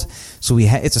world. So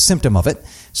it's a symptom of it.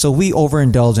 So we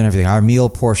overindulge in everything. Our meal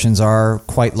portions are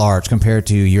quite large compared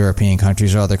to European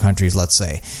countries or other countries, let's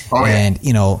say. Oh,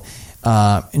 yeah.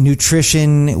 And,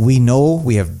 nutrition, we know,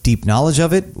 we have deep knowledge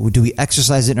of it. Do we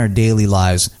exercise it in our daily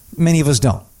lives? Many of us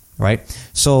don't. Right?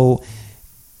 So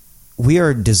we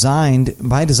are designed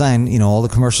by design, all the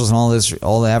commercials and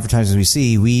all the advertisements we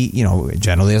see, we,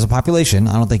 generally as a population,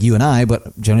 I don't think you and I,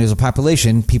 but generally as a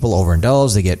population, people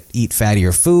overindulge. They eat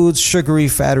fattier foods, sugary,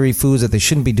 fatty foods that they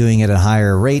shouldn't be doing at a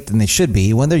higher rate than they should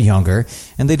be when they're younger,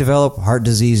 and they develop heart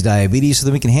disease, diabetes, so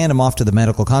that we can hand them off to the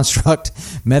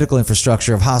medical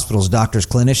infrastructure of hospitals, doctors,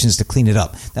 clinicians to clean it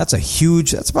up. That's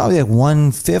probably like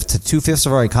 1/5 to 2/5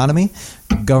 of our economy.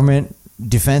 Government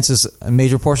defense is a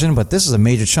major portion, but this is a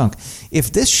major chunk.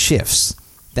 If this shifts,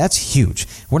 that's huge.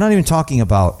 We're not even talking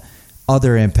about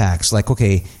other impacts, like,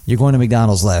 okay, you're going to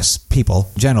McDonald's less, people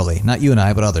generally, not you and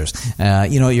I, but others.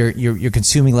 You're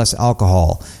consuming less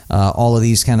alcohol, all of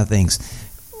these kind of things.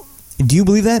 Do you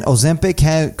believe that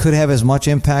Ozempic could have as much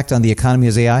impact on the economy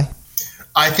as AI?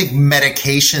 I think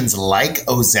medications like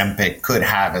Ozempic could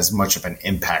have as much of an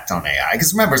impact on AI.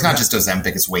 Because remember, it's not just Ozempic,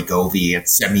 it's Wegovy,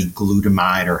 it's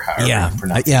semi-glutamide, or however you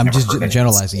pronounce it. Yeah, I'm just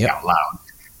generalizing. Out loud.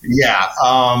 Yeah.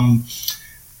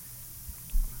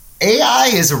 AI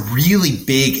is a really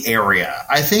big area.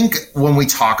 I think when we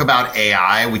talk about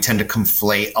AI, we tend to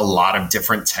conflate a lot of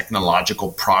different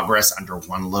technological progress under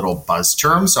one little buzz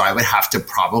term. So I would have to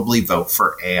probably vote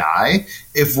for AI.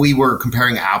 If we were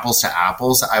comparing apples to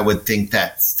apples, I would think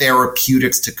that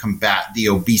therapeutics to combat the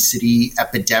obesity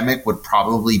epidemic would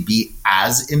probably be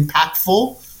as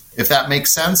impactful, if that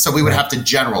makes sense. So we would have to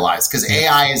generalize, because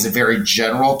AI is a very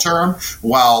general term,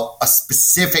 while a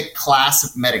specific class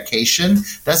of medication,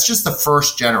 that's just the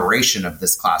first generation of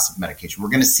this class of medication. We're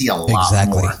going to see a lot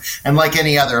more. And like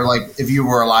any other, like if you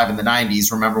were alive in the 90s,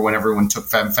 remember when everyone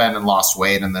took Fen and lost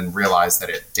weight and then realized that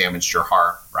it damaged your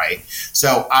heart, right?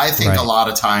 So I think a lot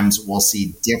of times we'll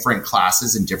see different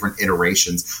classes and different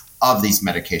iterations of these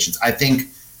medications. I think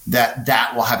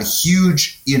that will have a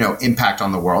huge, impact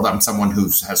on the world. I'm someone who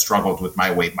has struggled with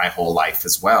my weight my whole life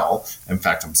as well. In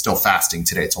fact, I'm still fasting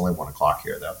today. It's only 1:00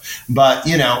 here though. But,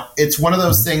 it's one of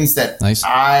those things that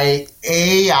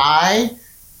AI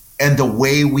and the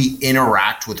way we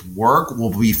interact with work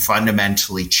will be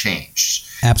fundamentally changed.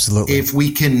 Absolutely. If we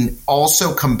can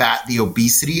also combat the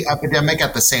obesity epidemic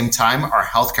at the same time, our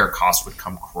healthcare costs would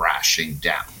come crashing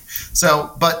down.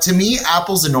 So, but to me,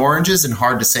 apples and oranges, and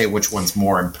hard to say which one's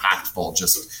more impactful,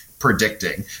 just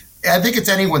predicting. I think it's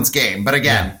anyone's game. But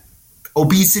again,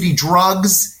 obesity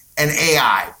drugs and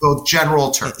AI, both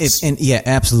general terms. Yeah,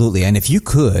 absolutely. And if you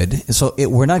could,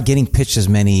 we're not getting pitched as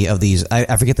many of these.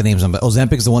 I forget the names of them, but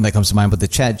Ozempic is the one that comes to mind. But the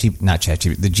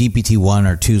the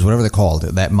GPT-1 or 2s, whatever they're called,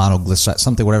 that monoglyceride,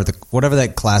 something, whatever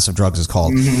that class of drugs is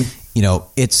called.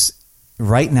 It's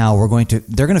right now they're going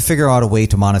to figure out a way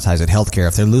to monetize it. Healthcare,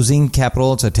 if they're losing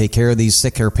capital to take care of these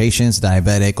sicker patients,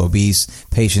 diabetic, obese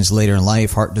patients later in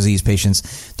life, heart disease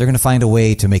patients, they're going to find a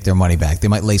way to make their money back. They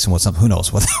might lace them with something, who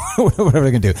knows, whatever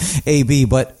they're going to do. AB,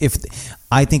 but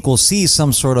I think we'll see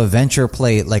some sort of venture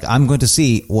play. Like I'm going to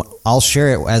see, I'll share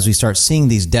it as we start seeing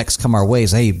these decks come our way.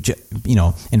 Hey,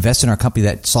 invest in our company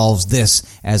that solves this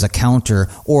as a counter,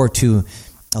 or to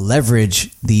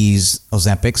leverage these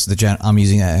Ozempics, I'm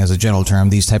using that as a general term,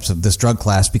 these types of this drug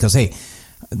class, because hey,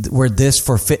 we're this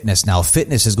for fitness now.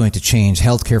 Fitness is going to change.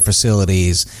 Healthcare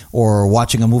facilities, or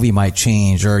watching a movie might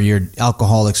change, or your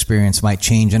alcohol experience might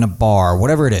change in a bar,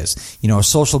 whatever it is.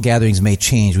 Social gatherings may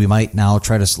change. We might now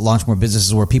try to launch more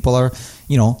businesses where people are,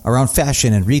 around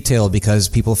fashion and retail because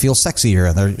people feel sexier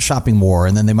and they're shopping more.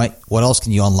 And then what else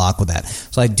can you unlock with that?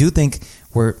 So I do think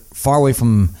we're far away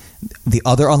from the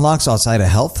other unlocks outside of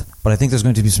health, but I think there's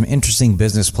going to be some interesting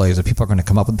business plays that people are going to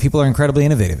come up with. People are incredibly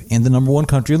innovative in the number one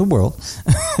country in the world.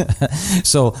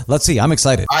 So let's see. I'm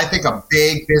excited. I think a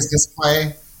big business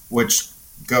play, which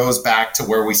goes back to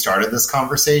where we started this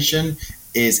conversation,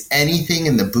 is anything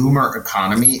in the boomer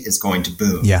economy is going to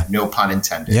boom. Yeah. No pun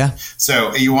intended. Yeah.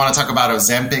 So you want to talk about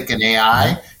Ozempic and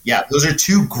AI? Yeah. Those are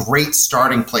two great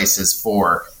starting places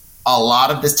for a lot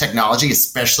of this technology,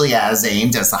 especially as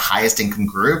aimed as the highest income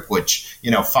group, which,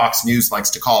 Fox News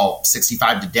likes to call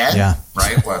 65 to dead,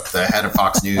 right? What the head of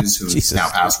Fox News, who's now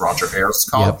passed, Roger Ailes,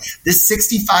 called. Yep. This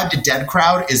 65 to dead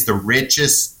crowd is the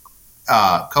richest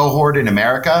cohort in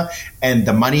America, and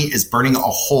the money is burning a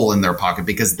hole in their pocket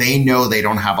because they know they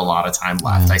don't have a lot of time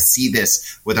left. I see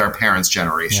this with our parents'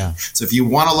 generation. So if you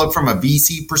want to look from a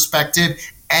VC perspective,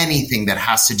 anything that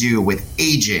has to do with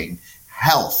aging,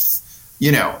 health,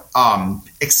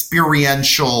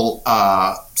 experiential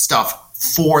stuff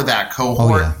for that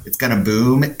cohort, it's going to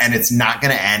boom, and it's not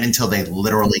going to end until they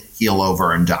literally keel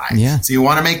over and die. Yeah. So you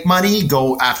want to make money,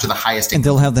 go after the highest income. And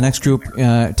they'll have the next group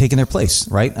taking their place,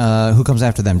 right? Who comes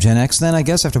after them? Gen X then, I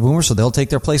guess, after Boomers, so they'll take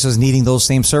their places needing those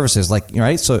same services,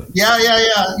 right? So Yeah.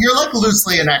 You're like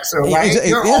loosely an XO,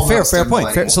 right? Fair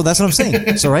point. So that's what I'm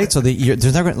saying. So, right? So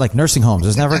there's never, like nursing homes,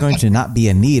 there's never going to not be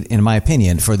a need, in my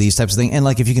opinion, for these types of things. And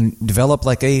like if you can develop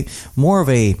like more of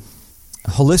a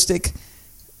holistic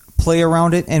play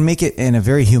around it and make it in a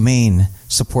very humane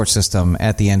support system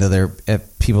at the end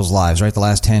of people's lives, right? The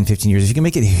last 10, 15 years. If you can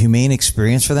make it a humane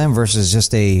experience for them versus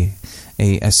just a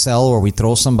cell where we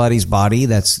throw somebody's body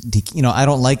that's, I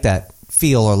don't like that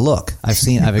feel or look. Let's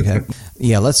see.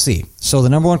 So the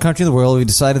number one country in the world, we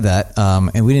decided that,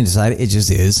 and we didn't decide it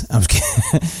just is. I'm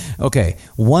just kidding. Okay.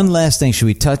 One last thing. Should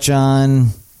we touch on,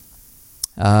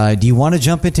 do you want to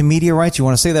jump into media rights? You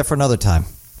want to say that for another time?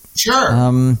 Sure.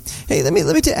 Hey, let me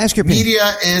ask your opinion.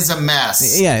 Media is a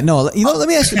mess. Yeah, no. Let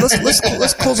me ask you.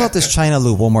 Let's close out this China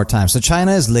loop one more time. So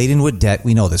China is laden with debt.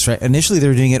 We know this, right? Initially, they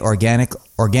were doing it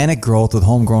organic growth with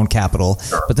homegrown capital,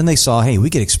 but then they saw, hey, we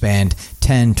could expand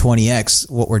 10,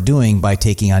 20x what we're doing by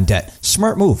taking on debt.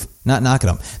 Smart move. Not knocking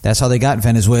them. That's how they got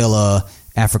Venezuela,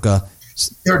 Africa.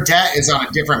 Their debt is on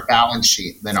a different balance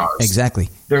sheet than ours. Exactly.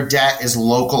 Their debt is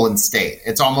local and state.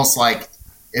 It's almost like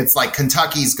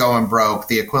Kentucky's going broke,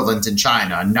 the equivalent in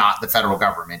China, not the federal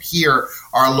government. Here,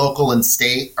 our local and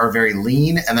state are very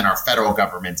lean, and then our federal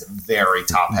government's very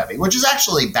top heavy, which is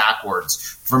actually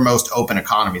backwards for most open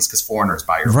economies because foreigners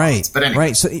buy your bonds. But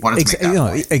anyway, so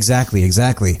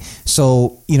exactly.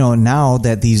 So now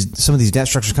that some of these debt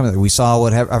structures coming, we saw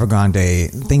what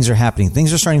Evergrande, things are happening.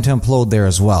 Things are starting to implode there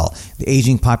as well. The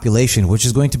aging population, which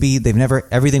is going to be,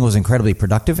 everything was incredibly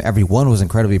productive. Everyone was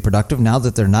incredibly productive. Now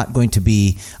that they're not going to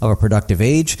be of a productive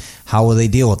age, how will they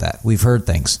deal with that? We've heard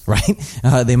things, right?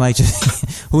 They might just,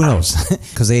 who knows?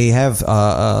 Because they have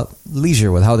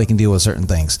leisure with how they can deal with certain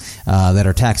things that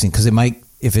are taxing. Because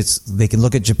they can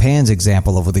look at Japan's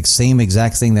example of the same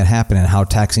exact thing that happened and how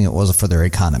taxing it was for their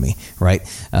economy, right?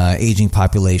 Aging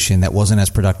population that wasn't as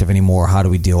productive anymore. How do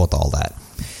we deal with all that?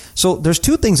 So there's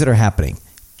two things that are happening.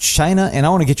 China, and I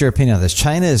want to get your opinion on this.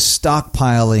 China is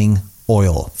stockpiling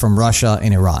oil from Russia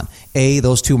and Iran.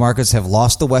 Those two markets have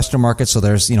lost the Western market, so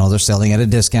they're selling at a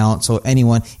discount. So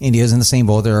India's in the same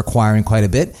boat. They're acquiring quite a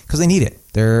bit because they need it.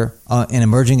 They're an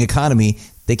emerging economy.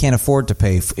 They can't afford to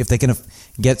pay. If they can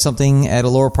get something at a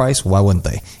lower price, why wouldn't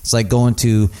they? It's like going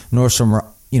to Nordstrom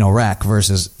rack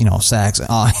versus, Saks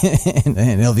and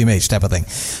LVMH type of thing.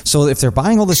 So if they're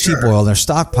buying all this cheap oil and they're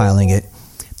stockpiling it,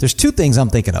 there's two things I'm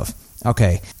thinking of.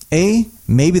 Okay. A,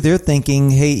 maybe they're thinking,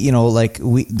 hey,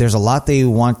 there's a lot they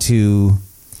want to.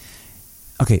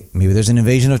 Okay, maybe there's an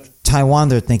invasion of Taiwan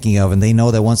they're thinking of, and they know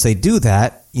that once they do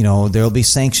that, there'll be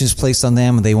sanctions placed on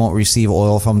them and they won't receive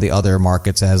oil from the other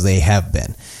markets as they have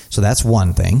been. So that's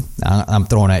one thing I'm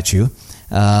throwing at you.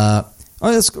 All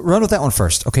right, let's run with that one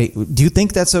first. Okay, do you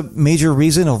think that's a major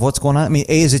reason of what's going on? I mean,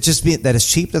 A, is it just that it's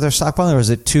cheap that they're stockpiling, or is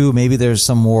it two, maybe there's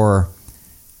some more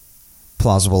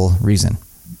plausible reason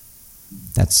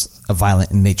that's violent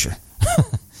in nature?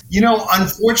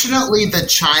 Unfortunately, the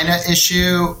China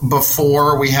issue,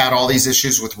 before we had all these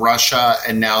issues with Russia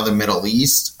and now the Middle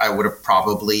East, I would have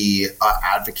probably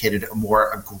advocated a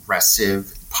more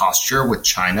aggressive posture with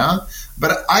China.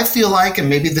 But I feel like, and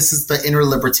maybe this is the inner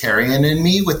libertarian in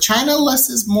me, with China, less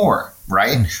is more,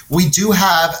 right? We do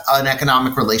have an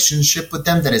economic relationship with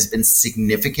them that has been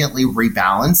significantly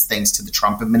rebalanced thanks to the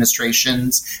Trump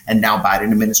administration's and now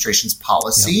Biden administration's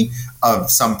policy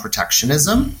of some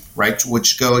protectionism, right?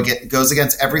 Which goes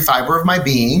against every fiber of my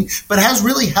being, but has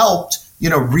really helped,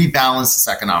 rebalance this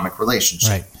economic relationship.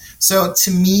 Right. So to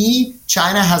me,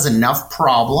 China has enough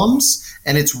problems.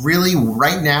 And it's really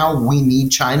right now we need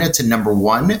China to, number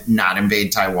one, not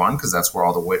invade Taiwan because that's where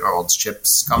all the world's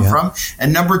chips come from.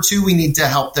 And number two, we need to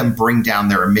help them bring down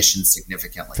their emissions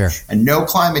significantly. Fair. And no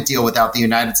climate deal without the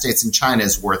United States and China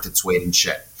is worth its weight in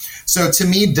shit. So to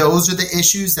me, those are the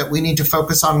issues that we need to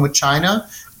focus on with China.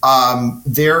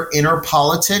 Their inner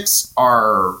politics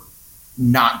are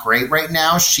not great right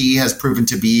now. Xi has proven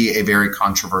to be a very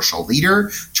controversial leader,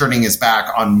 turning his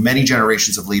back on many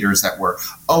generations of leaders that were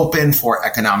open for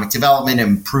economic development,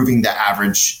 improving the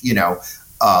average,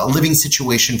 living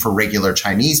situation for regular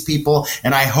Chinese people.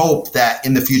 And I hope that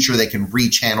in the future they can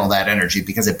rechannel that energy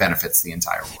because it benefits the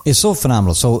entire world. It's so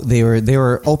phenomenal. So they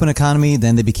were open economy,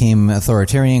 then they became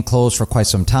authoritarian, closed for quite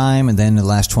some time, and then in the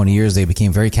last 20 years they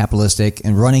became very capitalistic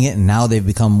and running it, and now they've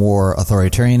become more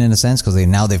authoritarian in a sense because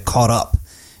they've caught up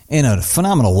in a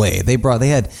phenomenal way. They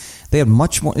had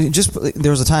much more.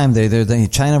 There was a time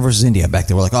China versus India back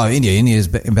there. We're like, oh, India is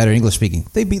better English speaking.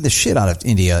 They beat the shit out of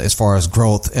India as far as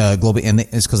growth globally, and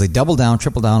it's because they doubled down,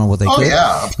 tripled down on what they could.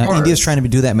 Yeah, of now course. India's trying to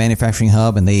do that manufacturing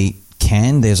hub, and they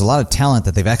can. There's a lot of talent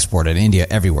that they've exported India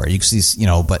everywhere. You can see,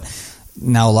 but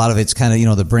now a lot of it's kind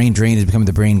of, the brain drain is becoming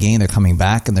the brain gain. They're coming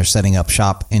back and they're setting up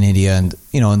shop in India. And,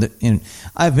 and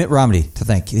I have Mitt Romney to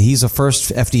thank. He's the first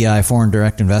FDI, foreign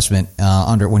direct investment,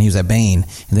 when he was at Bain,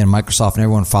 and then Microsoft and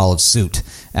everyone followed suit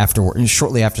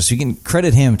shortly after. So you can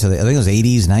credit him to I think it was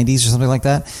 80s, 90s or something like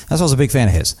that. That's why I was a big fan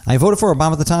of his. I voted for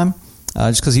Obama at the time.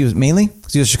 Just because he was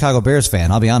a Chicago Bears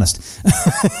fan, I'll be honest.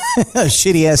 A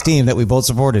shitty ass team that we both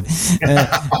supported.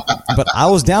 But I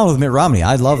was down with Mitt Romney.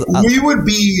 We would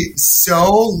be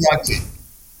so lucky.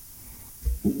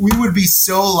 We would be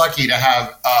so lucky to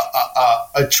have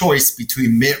a choice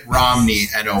between Mitt Romney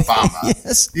and Obama.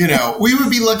 Yes. We would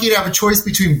be lucky to have a choice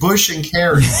between Bush and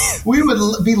Kerry. We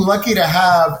would be lucky to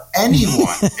have anyone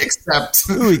except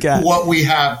what we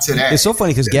have today. It's so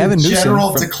funny because Gavin Newsom. The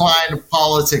general decline of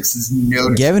politics is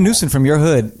noticeable. Gavin Newsom from your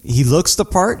hood, he looks the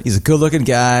part. He's a good-looking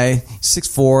guy.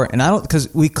 6'4", and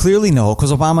because we clearly know,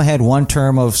 because Obama had one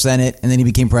term of Senate and then he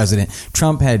became president.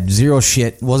 Trump had zero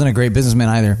shit, wasn't a great businessman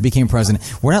either, became president.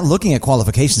 We're not looking at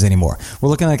qualifications anymore. We're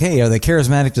looking like, hey, are they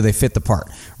charismatic? Do they fit the part?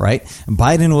 Right?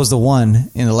 Biden was the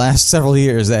one in the last several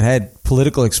years that had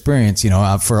political experience,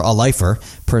 for a lifer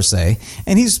per se,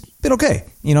 and he's been okay.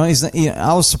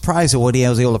 I was surprised at what he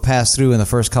was able to pass through in the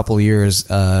first couple of years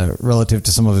relative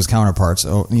to some of his counterparts.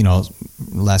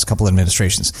 Last couple of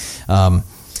administrations.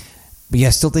 But yeah,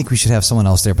 I still think we should have someone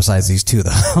else there besides these two,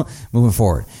 though, moving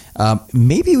forward.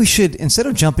 Maybe we should, instead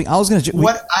of jumping,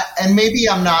 and maybe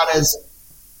I'm not as.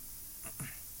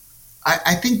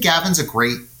 I think Gavin's a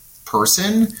great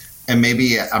person, and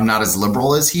maybe I'm not as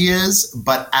liberal as he is,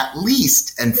 but at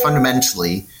least and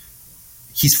fundamentally,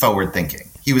 he's forward thinking.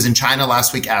 He was in China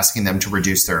last week asking them to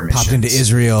reduce their emissions. Popped into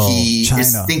Israel, He China.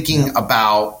 is thinking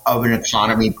about an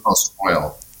economy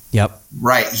post-oil. Yep.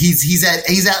 Right. He's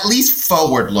at least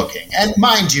forward looking. And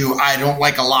mind you, I don't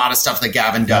like a lot of stuff that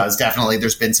Gavin does. Definitely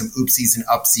there's been some oopsies and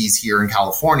upsies here in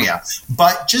California.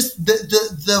 But just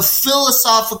the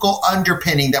philosophical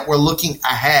underpinning that we're looking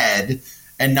ahead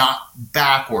and not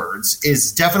backwards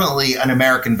is definitely an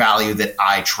American value that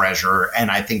I treasure, and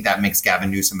I think that makes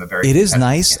Gavin Newsom a very. It is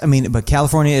nice. Candidate. I mean, but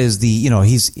California is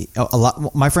he's a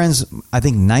lot. My friends, I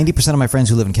think 90% of my friends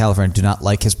who live in California do not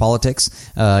like his politics.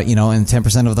 And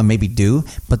 10% of them maybe do.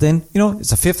 But then it's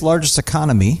the fifth largest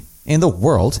economy in the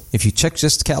world. If you check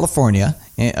just California,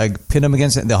 pin them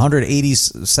against the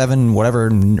 187 whatever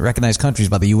recognized countries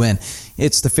by the UN,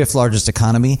 it's the 5th largest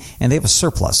economy, and they have a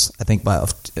surplus, I think,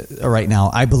 right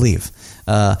now, I believe.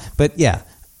 But yeah,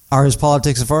 are his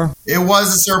politics far? It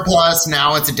was a surplus.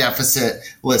 Now it's a deficit.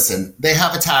 Listen, they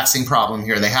have a taxing problem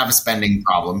here. They have a spending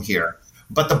problem here.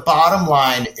 But the bottom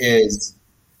line is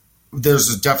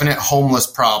there's a definite homeless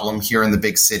problem here in the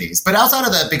big cities. But outside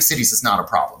of the big cities, it's not a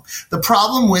problem. The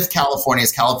problem with California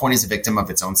is a victim of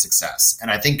its own success.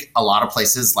 And I think a lot of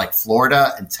places like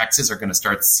Florida and Texas are going to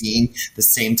start seeing the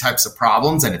same types of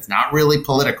problems. And it's not really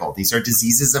political. These are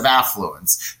diseases of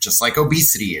affluence, just like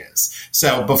obesity is.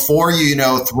 So before you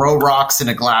throw rocks in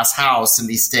a glass house in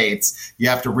these states, you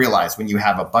have to realize when you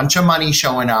have a bunch of money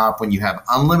showing up, when you have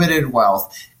unlimited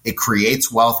wealth, it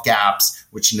creates wealth gaps,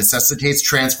 which necessitates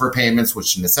transfer payments,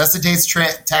 which necessitates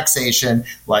taxation.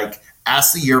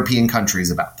 Ask the European countries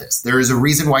about this. There is a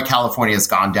reason why California has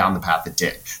gone down the path it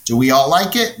did. Do we all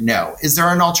like it? No. Is there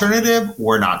an alternative?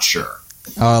 We're not sure.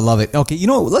 Oh, I love it. Okay,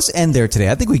 let's end there today.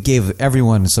 I think we gave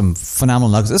everyone some phenomenal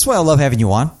nuggets. That's why I love having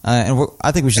you on, and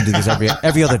I think we should do this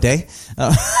every other day.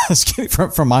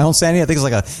 From my own sanity, I think it's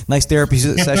like a nice therapy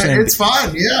session. It's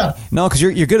fun, yeah. No, because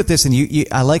you're good at this, and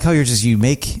I like how you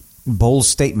make bold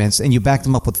statements and you back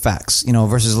them up with facts.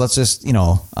 Versus let's just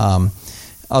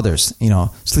others.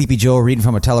 Sleepy Joe reading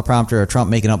from a teleprompter or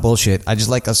Trump making up bullshit. I just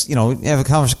like us, have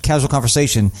a casual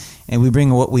conversation, and we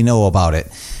bring what we know about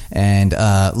it and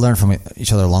learn from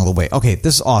each other along the way. Okay,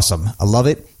 this is awesome. I love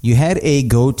it. You had a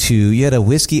go-to. You had a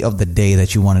whiskey of the day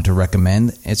that you wanted to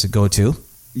recommend. It's a go-to.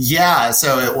 Yeah,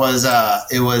 so it was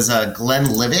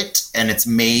Glenlivet, and it's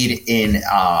made in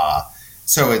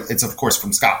so it's of course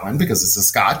from Scotland because it's a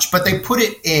Scotch, but they put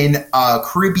it in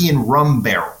Caribbean rum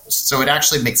barrels, so it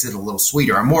actually makes it a little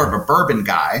sweeter. I'm more of a bourbon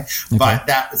guy, but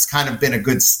that's kind of been a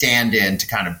good stand-in to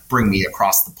kind of bring me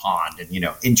across the pond and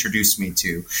introduce me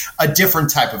to a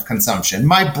different type of consumption.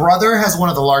 My brother has one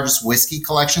of the largest whiskey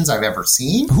collections I've ever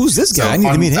seen. Who's this guy? So I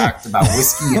need to meet him. Fun fact about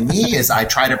whiskey and me is I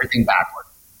tried everything backwards.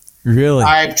 Really?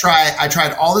 I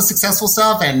tried all the successful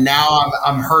stuff, and now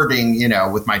I'm hurting,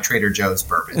 with my Trader Joe's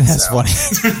bourbon. That's funny.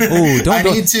 Ooh, I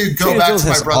need to go back to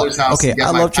my brother's house. Okay, and get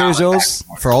I love Trader Joe's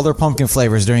for all their pumpkin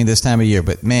flavors during this time of year,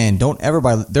 but man, don't ever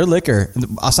buy their liquor.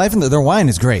 Aside from their wine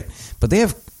is great, but they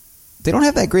don't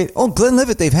have that great. Oh,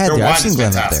 Glenlivet they've had there. I've seen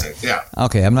Glenlivet there. Yeah.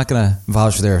 Okay, I'm not going to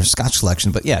vouch for their Scotch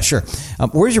selection, but yeah, sure.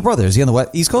 Where's your brother? Is he on the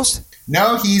East Coast?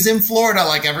 No, he's in Florida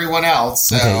like everyone else.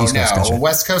 So okay, East Coast, gotcha.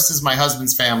 West Coast is my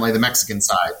husband's family, the Mexican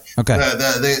side. Okay.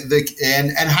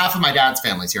 And half of my dad's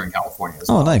family is here in California as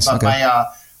well. Oh, nice. But okay.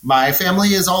 my family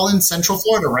is all in Central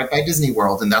Florida, right by Disney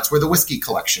World, and that's where the whiskey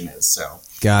collection is. So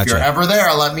gotcha. If you're ever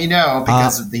there, let me know,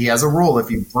 because he has a rule.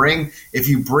 If you bring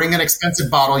an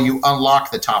expensive bottle, you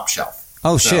unlock the top shelf.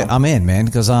 Oh, shit. I'm in, man,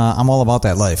 because I'm all about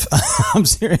that life. I'm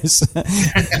serious.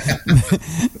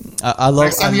 I love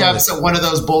Next time you have one of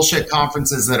those bullshit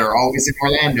conferences that are always in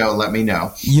Orlando, let me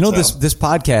know. This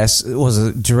podcast was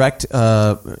a direct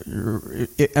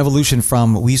evolution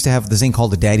from, we used to have this thing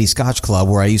called the Daddy Scotch Club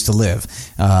where I used to live.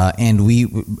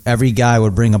 And every guy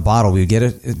would bring a bottle. We would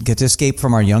get to escape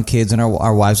from our young kids, and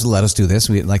our wives would let us do this.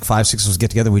 We like 5-6 of us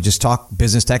get together. We just talk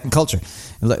business, tech, and culture.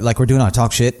 Like we're doing now,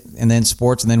 talk shit, and then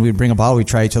sports, and then we'd bring a bottle. We'd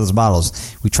try each other's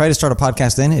bottles. We tried to start a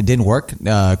podcast then. It didn't work.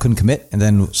 Couldn't commit. And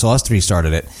then, so us three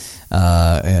started it.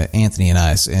 Anthony and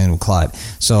I and Clyde.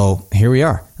 So here we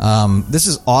are. This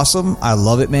is awesome. I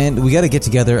love it, man. We got to get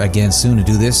together again soon to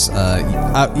do this. You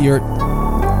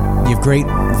have great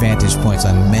vantage points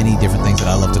on many different things that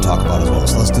I love to talk about as well.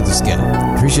 So let's do this again.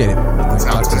 Appreciate it.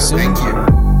 Sounds good. Thank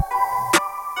you.